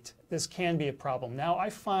weight, this can be a problem. Now, I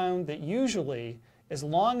found that usually, as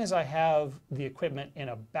long as I have the equipment in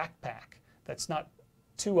a backpack that's not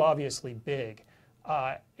too obviously big,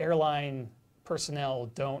 airline personnel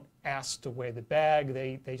don't ask to weigh the bag.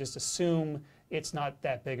 They just assume it's not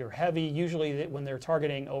that big or heavy. Usually when they're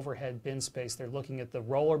targeting overhead bin space, they're looking at the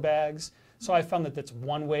roller bags. So I found that that's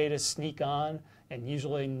one way to sneak on and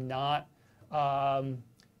usually not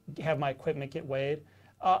have my equipment get weighed.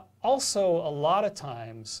 Also, a lot of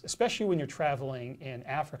times, especially when you're traveling in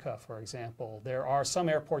Africa, for example, there are some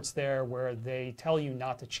airports there where they tell you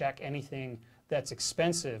not to check anything that's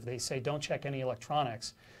expensive. They say don't check any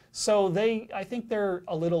electronics. So I think they're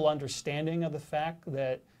a little understanding of the fact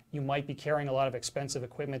that you might be carrying a lot of expensive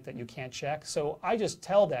equipment that you can't check. So I just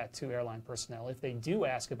tell that to airline personnel. If they do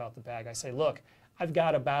ask about the bag, I say, look, I've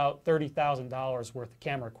got about $30,000 worth of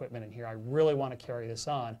camera equipment in here. I really want to carry this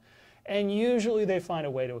on. And usually they find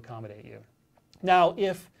a way to accommodate you. Now,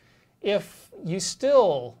 if you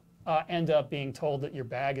still end up being told that your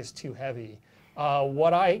bag is too heavy,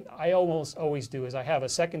 what I almost always do is I have a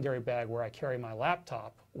secondary bag where I carry my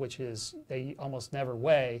laptop, which they almost never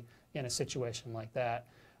weigh in a situation like that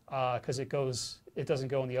because it doesn't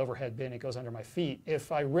go in the overhead bin, it goes under my feet.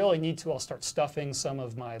 If I really need to, I'll start stuffing some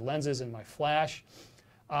of my lenses and my flash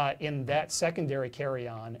in that secondary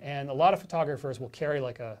carry-on. And a lot of photographers will carry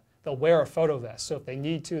they'll wear a photo vest. So if they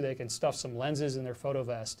need to, they can stuff some lenses in their photo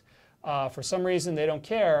vest. For some reason, they don't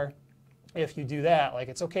care if you do that. Like,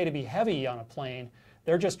 it's okay to be heavy on a plane.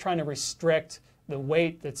 They're just trying to restrict the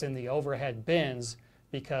weight that's in the overhead bins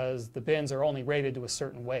because the bins are only rated to a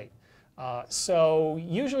certain weight. So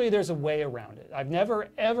usually there's a way around it. I've never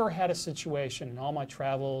ever had a situation in all my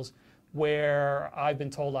travels where I've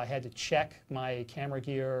been told I had to check my camera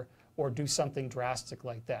gear or do something drastic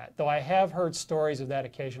like that. Though I have heard stories of that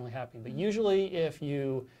occasionally happening. But usually if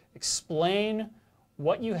you explain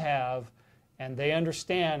what you have and they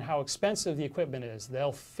understand how expensive the equipment is,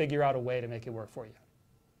 they'll figure out a way to make it work for you.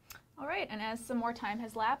 All right, and as some more time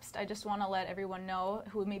has lapsed, I just want to let everyone know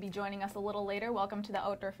who may be joining us a little later. Welcome to the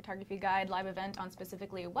Outdoor Photography Guide live event on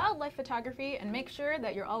specifically wildlife photography, and make sure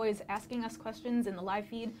that you're always asking us questions in the live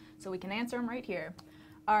feed so we can answer them right here.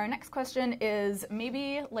 Our next question is,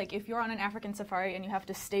 maybe like if you're on an African safari and you have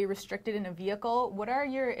to stay restricted in a vehicle,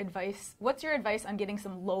 what's your advice on getting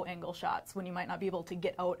some low angle shots when you might not be able to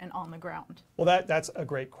get out and on the ground? Well, that's a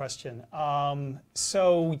great question.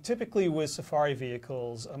 So typically with safari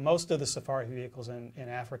vehicles, most of the safari vehicles in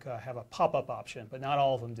Africa have a pop-up option, but not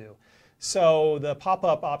all of them do. So the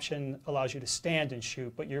pop-up option allows you to stand and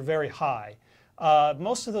shoot, but you're very high.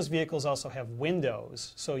 Most of those vehicles also have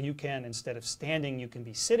windows, so you can, instead of standing, you can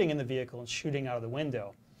be sitting in the vehicle and shooting out of the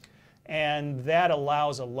window. And that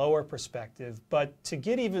allows a lower perspective, but to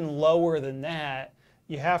get even lower than that,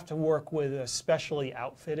 you have to work with a specially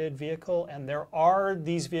outfitted vehicle, and there are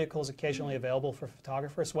these vehicles occasionally available for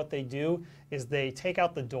photographers. What they do is they take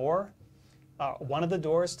out the door, one of the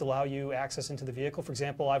doors, to allow you access into the vehicle. For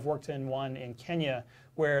example, I've worked in one in Kenya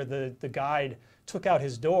where the guide took out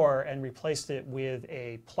his door and replaced it with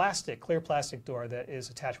a clear plastic door that is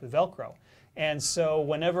attached with Velcro. And so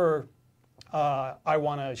whenever I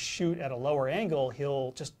want to shoot at a lower angle,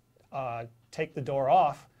 he'll just take the door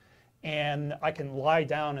off and I can lie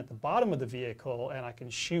down at the bottom of the vehicle and I can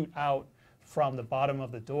shoot out from the bottom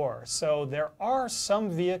of the door. So there are some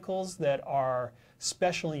vehicles that are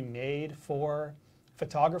specially made for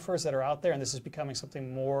photographers that are out there, and this is becoming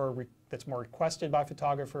something more that's more requested by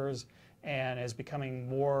photographers and is becoming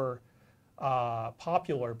more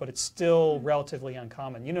popular, but it's still relatively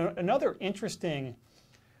uncommon. You know, another interesting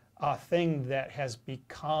thing that has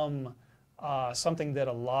become something that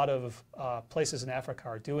a lot of places in Africa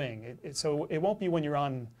are doing. So it won't be when you're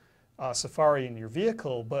on safari in your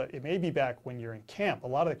vehicle, but it may be back when you're in camp. A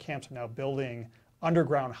lot of the camps are now building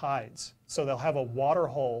underground hides. So they'll have a water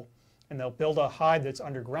hole and they'll build a hide that's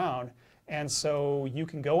underground. And so you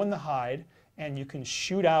can go in the hide and you can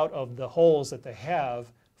shoot out of the holes that they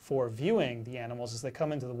have for viewing the animals as they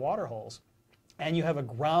come into the water holes. And you have a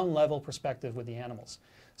ground level perspective with the animals.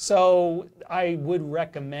 So I would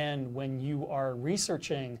recommend when you are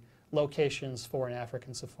researching locations for an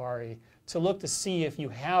African safari to look to see if you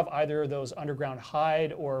have either of those underground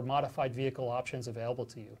hide or modified vehicle options available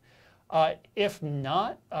to you. If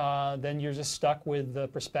not, then you're just stuck with the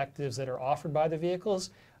perspectives that are offered by the vehicles.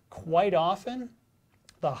 Quite often,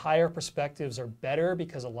 the higher perspectives are better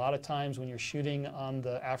because a lot of times when you're shooting on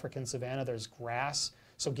the African savanna, there's grass.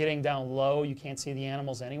 So getting down low, you can't see the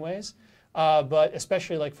animals anyways. But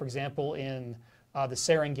especially like, for example, in the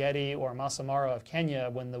Serengeti or Masai Mara of Kenya,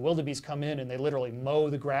 when the wildebeest come in and they literally mow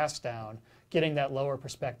the grass down, getting that lower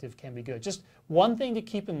perspective can be good. Just one thing to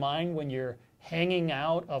keep in mind when you're hanging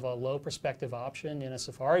out of a low perspective option in a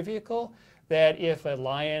safari vehicle, that if a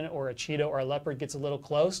lion or a cheetah or a leopard gets a little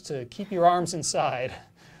close, to keep your arms inside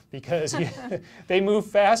because they move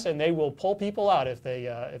fast and they will pull people out if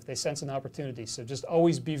they sense an opportunity. So just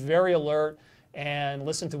always be very alert and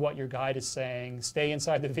listen to what your guide is saying. Stay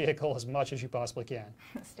inside the vehicle as much as you possibly can.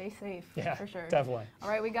 Stay safe, yeah, for sure. Definitely. All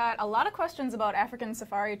right, we got a lot of questions about African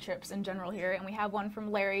safari trips in general here, and we have one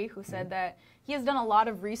from Larry who said that he has done a lot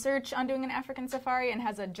of research on doing an African safari and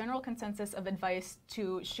has a general consensus of advice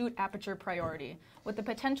to shoot aperture priority. With the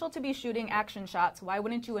potential to be shooting action shots, why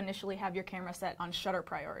wouldn't you initially have your camera set on shutter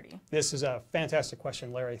priority? This is a fantastic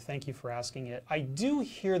question, Larry. Thank you for asking it. I do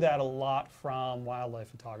hear that a lot from wildlife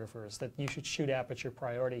photographers, that you should shoot aperture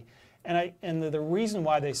priority. And the reason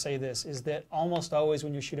why they say this is that almost always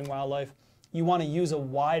when you're shooting wildlife, you want to use a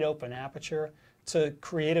wide open aperture to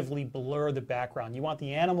creatively blur the background. You want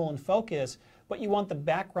the animal in focus, but you want the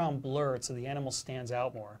background blurred so the animal stands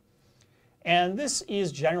out more. And this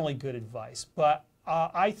is generally good advice, but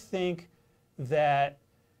I think that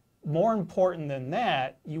more important than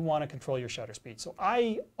that, you want to control your shutter speed. So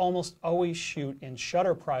I almost always shoot in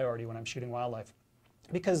shutter priority when I'm shooting wildlife,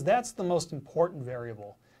 because that's the most important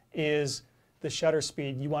variable, is the shutter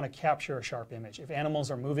speed. You want to capture a sharp image. If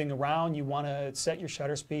animals are moving around, you want to set your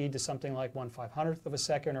shutter speed to something like 1/500th of a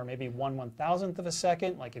second or maybe 1/1000th of a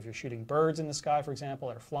second, like if you're shooting birds in the sky, for example,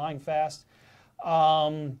 that are flying fast.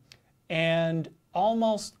 And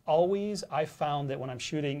almost always I found that when I'm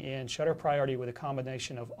shooting in shutter priority with a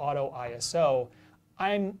combination of auto ISO,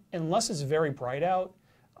 unless it's very bright out,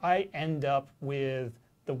 I end up with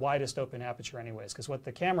the widest open aperture anyways, because what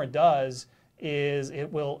the camera does is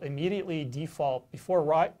it will immediately default, before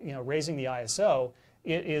raising the ISO,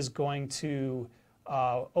 it is going to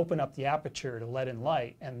open up the aperture to let in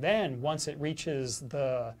light. And then once it reaches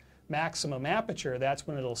the maximum aperture, that's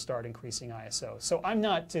when it'll start increasing ISO. So I'm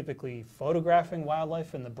not typically photographing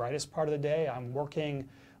wildlife in the brightest part of the day. I'm working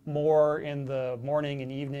more in the morning and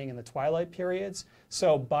evening and the twilight periods.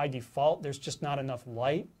 So by default, there's just not enough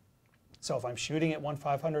light. So if I'm shooting at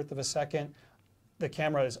 1/500th of a second, the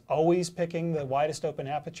camera is always picking the widest open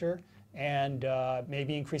aperture and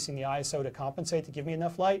maybe increasing the ISO to compensate to give me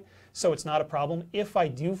enough light. So it's not a problem. If I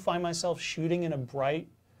do find myself shooting in a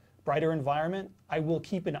brighter environment, I will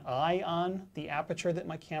keep an eye on the aperture that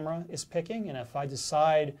my camera is picking. And if I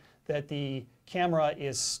decide that the camera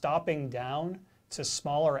is stopping down to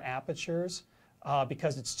smaller apertures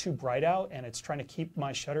because it's too bright out and it's trying to keep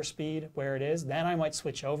my shutter speed where it is, then I might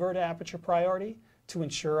switch over to aperture priority to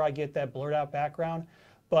ensure I get that blurred out background.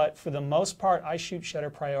 But for the most part, I shoot shutter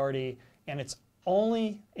priority, and it's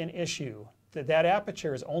only an issue, that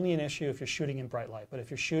aperture is only an issue if you're shooting in bright light. But if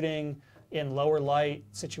you're shooting in lower light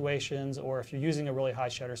situations, or if you're using a really high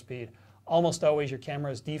shutter speed, almost always your camera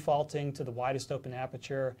is defaulting to the widest open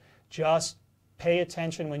aperture. Just pay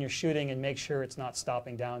attention when you're shooting and make sure it's not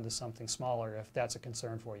stopping down to something smaller if that's a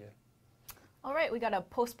concern for you. All right, we got a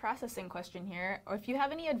post-processing question here. Or if you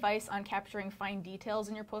have any advice on capturing fine details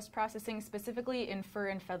in your post-processing, specifically in fur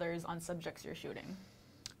and feathers on subjects you're shooting.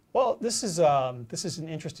 Well, this is an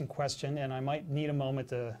interesting question, and I might need a moment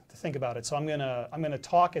to think about it. So I'm gonna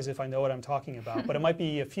talk as if I know what I'm talking about, but it might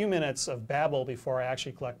be a few minutes of babble before I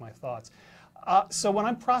actually collect my thoughts. So when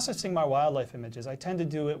I'm processing my wildlife images, I tend to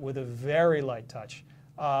do it with a very light touch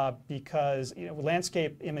because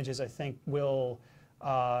landscape images I think will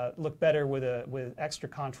look better with extra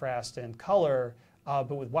contrast and color,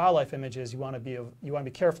 but with wildlife images you want to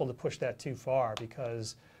be careful to push that too far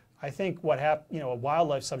because I think a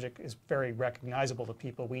wildlife subject is very recognizable to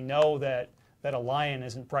people. We know that a lion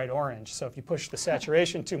isn't bright orange, so if you push the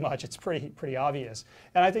saturation too much, it's pretty obvious.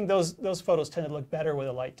 And I think those photos tend to look better with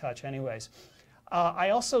a light touch anyways.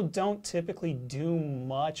 I also don't typically do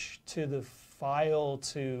much to the file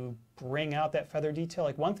to bring out that feather detail.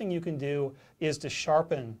 Like one thing you can do is to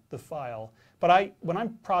sharpen the file. But when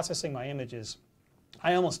I'm processing my images,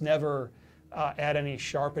 I almost never add any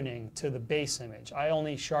sharpening to the base image. I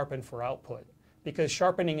only sharpen for output because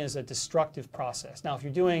sharpening is a destructive process. Now, if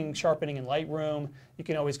you're doing sharpening in Lightroom, you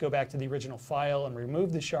can always go back to the original file and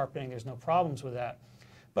remove the sharpening. There's no problems with that.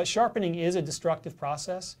 But sharpening is a destructive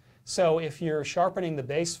process. So if you're sharpening the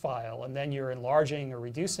base file and then you're enlarging or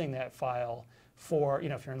reducing that file for,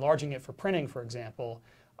 if you're enlarging it for printing, for example,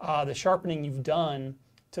 the sharpening you've done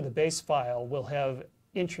to the base file will have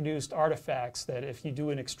introduced artifacts that if you do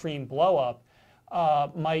an extreme blow up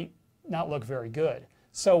might not look very good.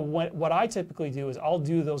 So what I typically do is I'll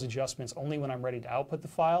do those adjustments only when I'm ready to output the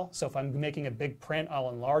file. So if I'm making a big print, I'll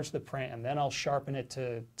enlarge the print and then I'll sharpen it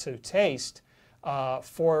to taste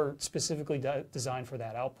for specifically designed for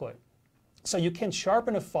that output. So you can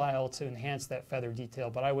sharpen a file to enhance that feather detail,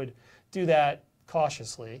 but I would do that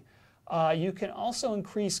cautiously. You can also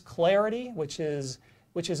increase clarity, which is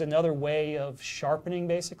another way of sharpening.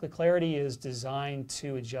 Basically, clarity is designed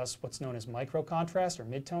to adjust what's known as micro contrast or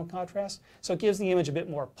mid-tone contrast. So it gives the image a bit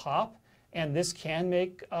more pop, and this can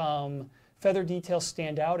make feather detail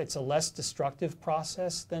stand out. It's a less destructive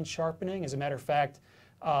process than sharpening. As a matter of fact,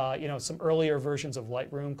 some earlier versions of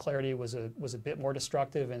Lightroom, clarity was a bit more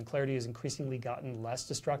destructive, and clarity has increasingly gotten less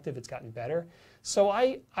destructive. It's gotten better. So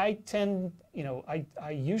I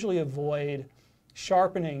usually avoid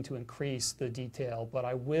sharpening to increase the detail, but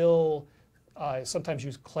I will sometimes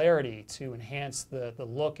use clarity to enhance the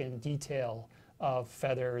look and detail of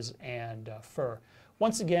feathers and fur.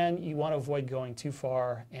 Once again, you want to avoid going too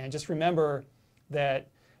far, and just remember that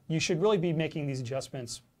you should really be making these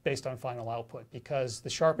adjustments based on final output, because the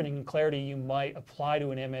sharpening and clarity you might apply to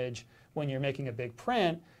an image when you're making a big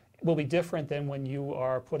print will be different than when you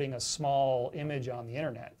are putting a small image on the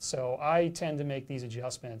internet. So I tend to make these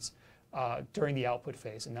adjustments during the output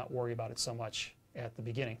phase and not worry about it so much at the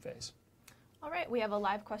beginning phase. All right, we have a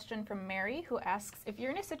live question from Mary who asks, if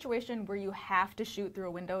you're in a situation where you have to shoot through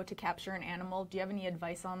a window to capture an animal, do you have any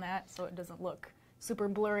advice on that so it doesn't look super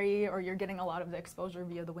blurry or you're getting a lot of the exposure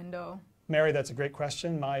via the window? Mary, that's a great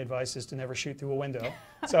question. My advice is to never shoot through a window.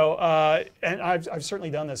 So, and I've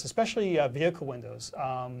certainly done this, especially vehicle windows.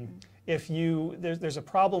 There's a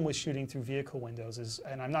problem with shooting through vehicle windows,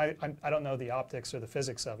 and I don't know the optics or the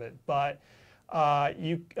physics of it, but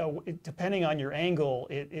depending on your angle,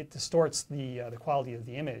 it distorts the quality of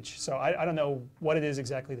the image. So I don't know what it is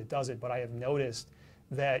exactly that does it, but I have noticed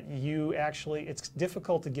that it's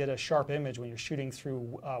difficult to get a sharp image when you're shooting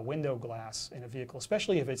through window glass in a vehicle,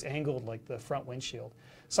 especially if it's angled like the front windshield.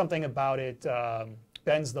 Something about it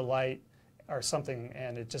bends the light or something,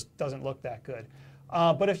 and it just doesn't look that good.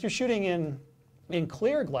 But if you're shooting in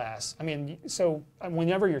clear glass, so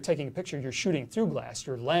whenever you're taking a picture, you're shooting through glass.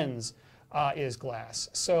 Your lens is glass.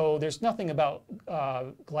 So there's nothing about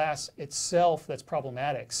glass itself that's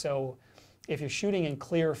problematic. So if you're shooting in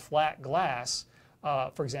clear, flat glass,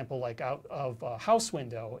 for example, like out of a house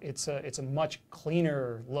window, it's a much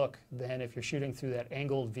cleaner look than if you're shooting through that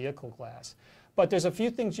angled vehicle glass. But there's a few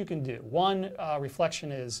things you can do. One,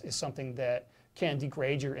 reflection is something that can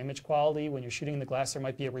degrade your image quality. When you're shooting in the glass, there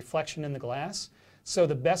might be a reflection in the glass. So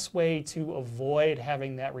the best way to avoid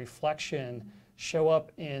having that reflection show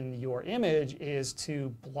up in your image is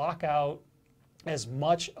to block out as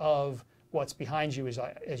much of what's behind you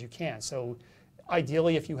as you can. So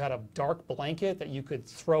ideally, if you had a dark blanket that you could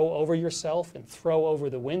throw over yourself and throw over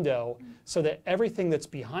the window so that everything that's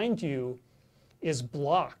behind you is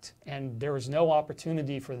blocked and there is no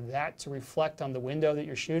opportunity for that to reflect on the window that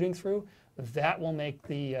you're shooting through, that will make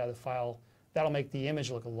that'll make the image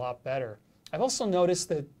look a lot better. I've also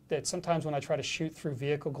noticed that sometimes when I try to shoot through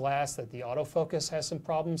vehicle glass that the autofocus has some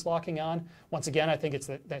problems locking on. Once again, I think it's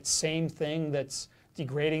that same thing that's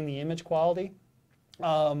degrading the image quality.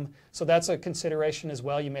 So that's a consideration as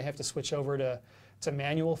well. You may have to switch over to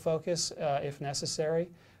manual focus if necessary.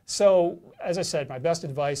 So, as I said, my best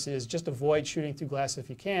advice is just avoid shooting through glass if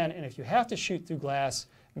you can, and if you have to shoot through glass,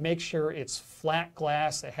 make sure it's flat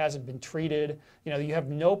glass that hasn't been treated. You know, you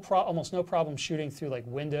have almost no problem shooting through like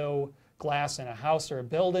window glass in a house or a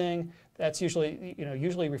building. That's usually,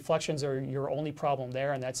 usually reflections are your only problem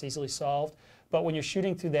there, and that's easily solved. But when you're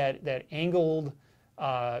shooting through that angled,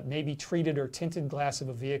 maybe treated or tinted glass of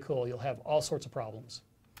a vehicle, you'll have all sorts of problems.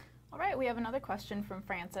 All right, we have another question from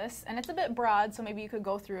Francis, and it's a bit broad, so maybe you could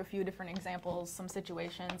go through a few different examples, some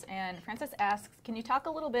situations. And Francis asks, can you talk a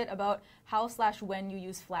little bit about how/when you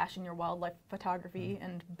use flash in your wildlife photography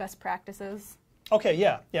and best practices? Okay,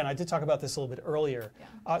 yeah, and I did talk about this a little bit earlier.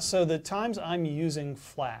 Yeah. So the times I'm using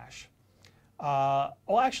flash,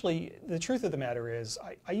 well, actually, the truth of the matter is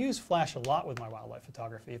I use flash a lot with my wildlife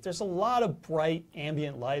photography. If there's a lot of bright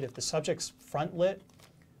ambient light, if the subject's front lit,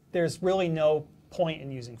 there's really no point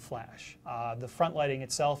in using flash. The front lighting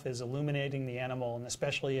itself is illuminating the animal, and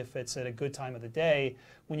especially if it's at a good time of the day,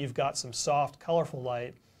 when you've got some soft, colorful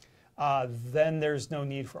light, then there's no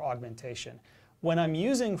need for augmentation. When I'm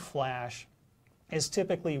using flash is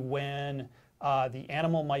typically when the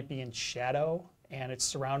animal might be in shadow and its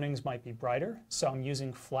surroundings might be brighter. So I'm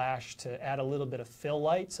using flash to add a little bit of fill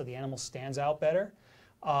light so the animal stands out better.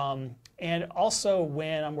 And also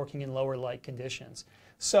when I'm working in lower light conditions.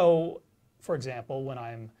 So, for example, when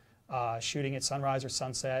I'm shooting at sunrise or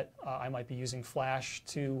sunset, I might be using flash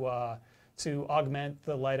to augment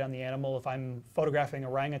the light on the animal. If I'm photographing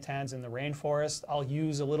orangutans in the rainforest, I'll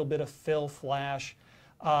use a little bit of fill flash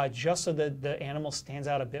just so that the animal stands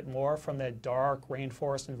out a bit more from that dark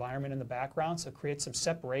rainforest environment in the background, so create some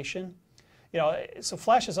separation. So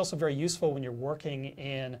flash is also very useful when you're working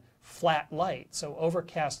in flat light. So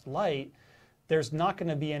overcast light, there's not going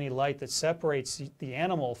to be any light that separates the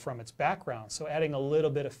animal from its background. So adding a little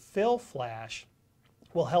bit of fill flash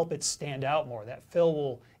will help it stand out more. That fill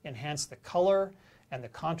will enhance the color and the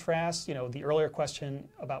contrast. The earlier question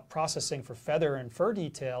about processing for feather and fur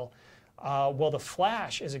detail, well, the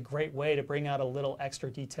flash is a great way to bring out a little extra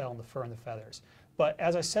detail in the fur and the feathers. But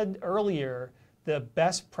as I said earlier, the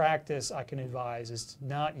best practice I can advise is to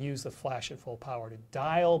not use the flash at full power, to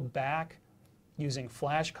dial back using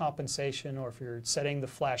flash compensation, or if you're setting the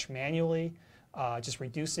flash manually, just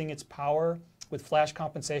reducing its power. With flash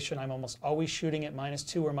compensation, I'm almost always shooting at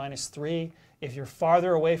 -2 or -3. If you're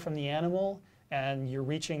farther away from the animal and you're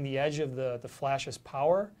reaching the edge of the flash's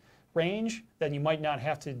power range, then you might not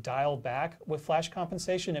have to dial back with flash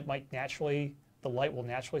compensation. It might naturally, the light will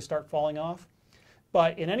naturally start falling off.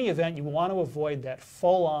 But in any event, you want to avoid that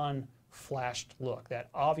full-on flashed look, that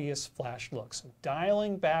obvious flash look. So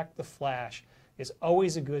dialing back the flash is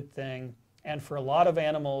always a good thing. And for a lot of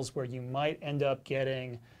animals where you might end up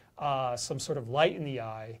getting some sort of light in the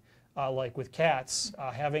eye, like with cats,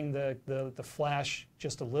 having the flash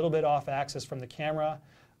just a little bit off axis from the camera,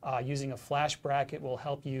 using a flash bracket will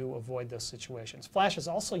help you avoid those situations. Flash is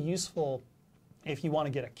also useful if you want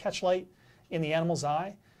to get a catch light in the animal's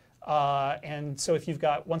eye. And so if you've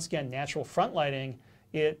got, once again, natural front lighting,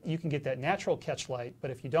 you can get that natural catch light.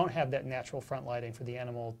 But if you don't have that natural front lighting for the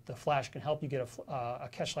animal, the flash can help you get a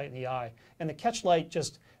catch light in the eye. And the catch light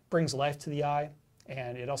just brings life to the eye.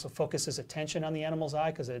 And it also focuses attention on the animal's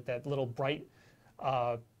eye, because that little bright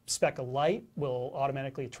speck of light will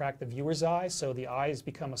automatically attract the viewer's eye, so the eyes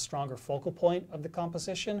become a stronger focal point of the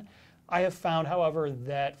composition. I have found, however,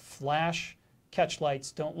 that flash catch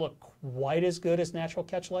lights don't look quite as good as natural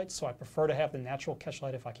catch lights, so I prefer to have the natural catch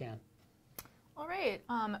light if I can. All right.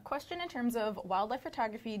 Question in terms of wildlife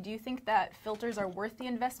photography, do you think that filters are worth the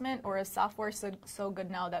investment, or is software so good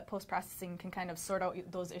now that post-processing can kind of sort out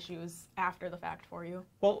those issues after the fact for you?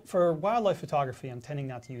 Well, for wildlife photography, I'm tending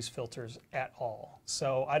not to use filters at all.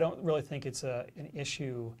 So I don't really think it's an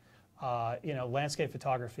issue. Landscape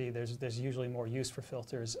photography, there's usually more use for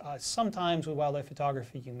filters. Sometimes with wildlife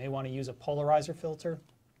photography, you may want to use a polarizer filter.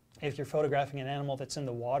 If you're photographing an animal that's in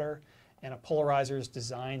the water, and a polarizer is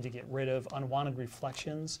designed to get rid of unwanted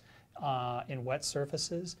reflections in wet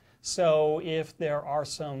surfaces. So if there are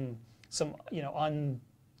some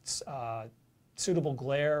unsuitable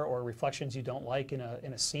glare or reflections you don't like in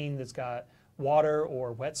a scene that's got water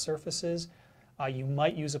or wet surfaces, you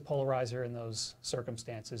might use a polarizer in those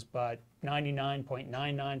circumstances. But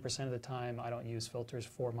 99.99% of the time, I don't use filters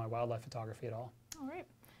for my wildlife photography at all. All right.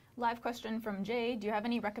 Live question from Jay. Do you have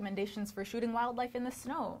any recommendations for shooting wildlife in the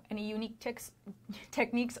snow? Any unique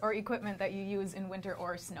techniques or equipment that you use in winter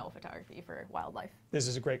or snow photography for wildlife? This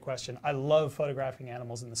is a great question. I love photographing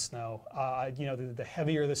animals in the snow. The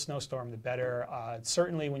heavier the snowstorm, the better.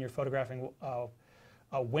 Certainly when you're photographing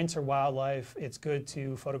winter wildlife, it's good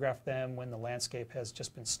to photograph them when the landscape has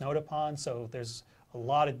just been snowed upon. So there's a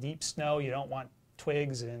lot of deep snow, you don't want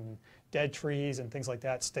twigs and dead trees and things like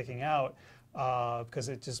that sticking out because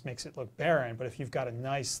it just makes it look barren. But if you've got a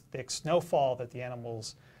nice thick snowfall that the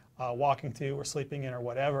animal's walking through or sleeping in or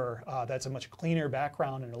whatever, that's a much cleaner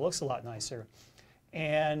background and it looks a lot nicer.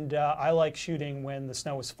 And I like shooting when the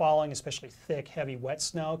snow is falling, especially thick, heavy, wet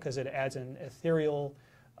snow, because it adds an ethereal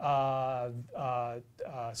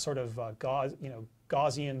sort of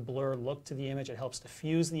Gaussian blur look to the image. It helps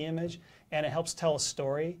diffuse the image, and it helps tell a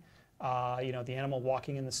story. The animal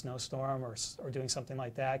walking in the snowstorm or doing something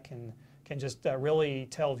like that can just really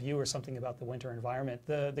tell viewers something about the winter environment.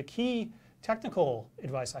 The key technical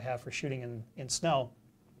advice I have for shooting in snow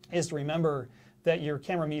is to remember that your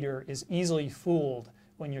camera meter is easily fooled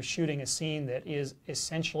when you're shooting a scene that is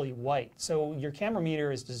essentially white. So your camera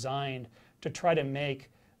meter is designed to try to make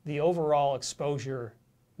the overall exposure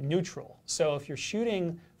neutral. So if you're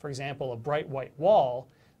shooting, for example, a bright white wall,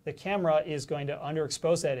 the camera is going to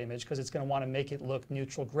underexpose that image because it's going to want to make it look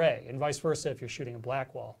neutral gray, and vice versa if you're shooting a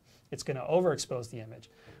black wall. It's going to overexpose the image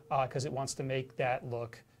because it wants to make that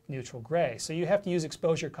look neutral gray. So you have to use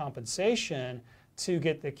exposure compensation to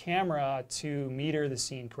get the camera to meter the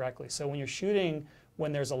scene correctly. So when you're shooting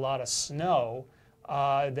when there's a lot of snow,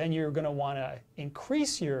 then you're going to want to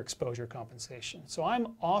increase your exposure compensation. So I'm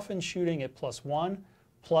often shooting at +1,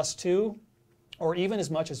 +2, or even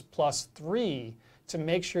as much as +3 to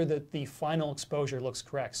make sure that the final exposure looks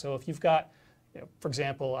correct. So if you've got, for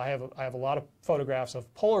example, I have a lot of photographs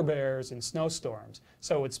of polar bears in snowstorms.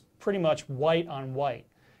 So it's pretty much white on white.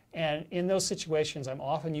 And in those situations, I'm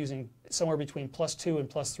often using somewhere between +2 and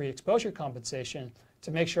 +3 exposure compensation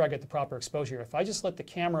to make sure I get the proper exposure. If I just let the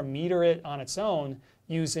camera meter it on its own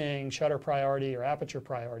using shutter priority or aperture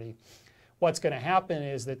priority, what's going to happen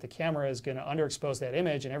is that the camera is going to underexpose that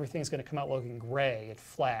image and everything's going to come out looking gray and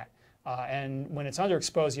flat. And when it's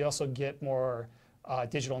underexposed, you also get more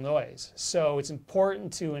digital noise. So it's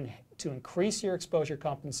important to increase your exposure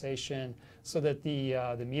compensation so that the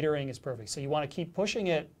metering is perfect. So you want to keep pushing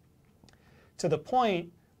it to the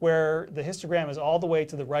point where the histogram is all the way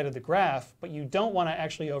to the right of the graph, but you don't want to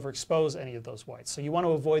actually overexpose any of those whites. So you want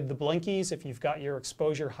to avoid the blinkies if you've got your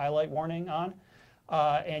exposure highlight warning on,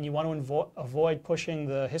 and you want to avoid pushing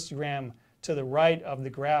the histogram to the right of the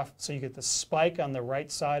graph so you get the spike on the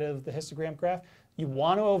right side of the histogram graph. You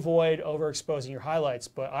want to avoid overexposing your highlights,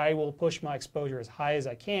 but I will push my exposure as high as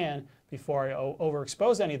I can before I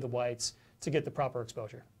overexpose any of the whites to get the proper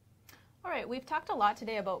exposure. All right, we've talked a lot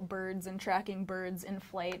today about birds and tracking birds in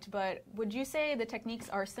flight, but would you say the techniques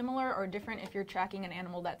are similar or different if you're tracking an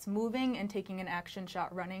animal that's moving and taking an action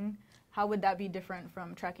shot running? How would that be different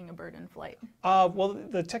from tracking a bird in flight? Well,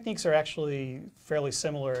 the techniques are actually fairly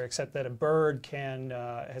similar, except that a bird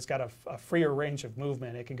has got a freer range of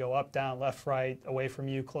movement. It can go up, down, left, right, away from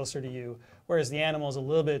you, closer to you, whereas the animal is a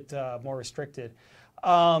little bit more restricted.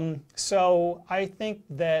 So I think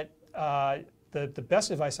that the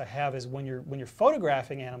best advice I have is when you're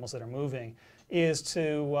photographing animals that are moving is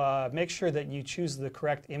to make sure that you choose the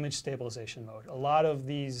correct image stabilization mode. A lot of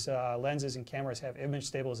these lenses and cameras have image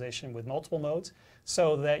stabilization with multiple modes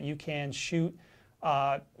so that you can shoot,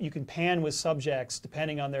 you can pan with subjects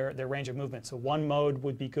depending on their range of movement. So one mode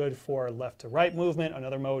would be good for left to right movement,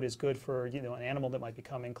 another mode is good for an animal that might be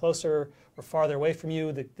coming closer or farther away from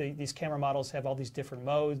you. These camera models have all these different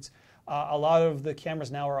modes. A lot of the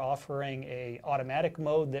cameras now are offering an automatic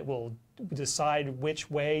mode that will decide which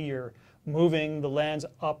way you're moving the lens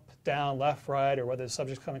up, down, left, right, or whether the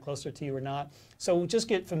subject's coming closer to you or not. So just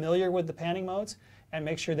get familiar with the panning modes and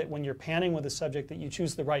make sure that when you're panning with the subject that you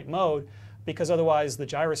choose the right mode, because otherwise the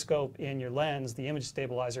gyroscope in your lens, the image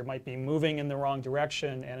stabilizer, might be moving in the wrong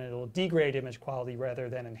direction and it'll degrade image quality rather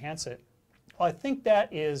than enhance it. Well, I think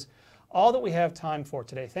that is all that we have time for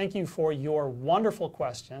today. Thank you for your wonderful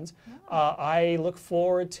questions. I look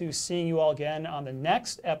forward to seeing you all again on the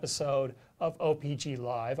next episode of OPG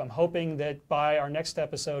Live. I'm hoping that by our next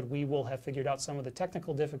episode we will have figured out some of the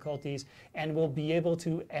technical difficulties and we'll be able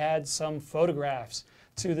to add some photographs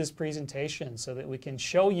to this presentation so that we can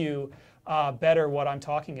show you better what I'm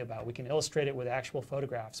talking about. We can illustrate it with actual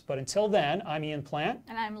photographs. But until then, I'm Ian Plant.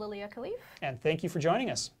 And I'm Lilia Khalif. And thank you for joining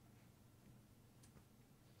us.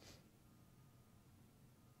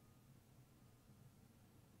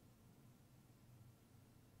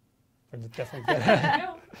 Definitely good.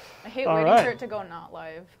 I hate waiting for it to go not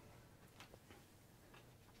live.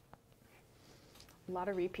 A lot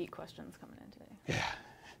of repeat questions coming in today. Yeah.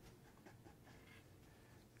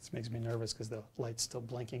 This makes me nervous because the light's still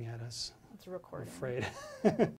blinking at us. It's recording. I'm afraid.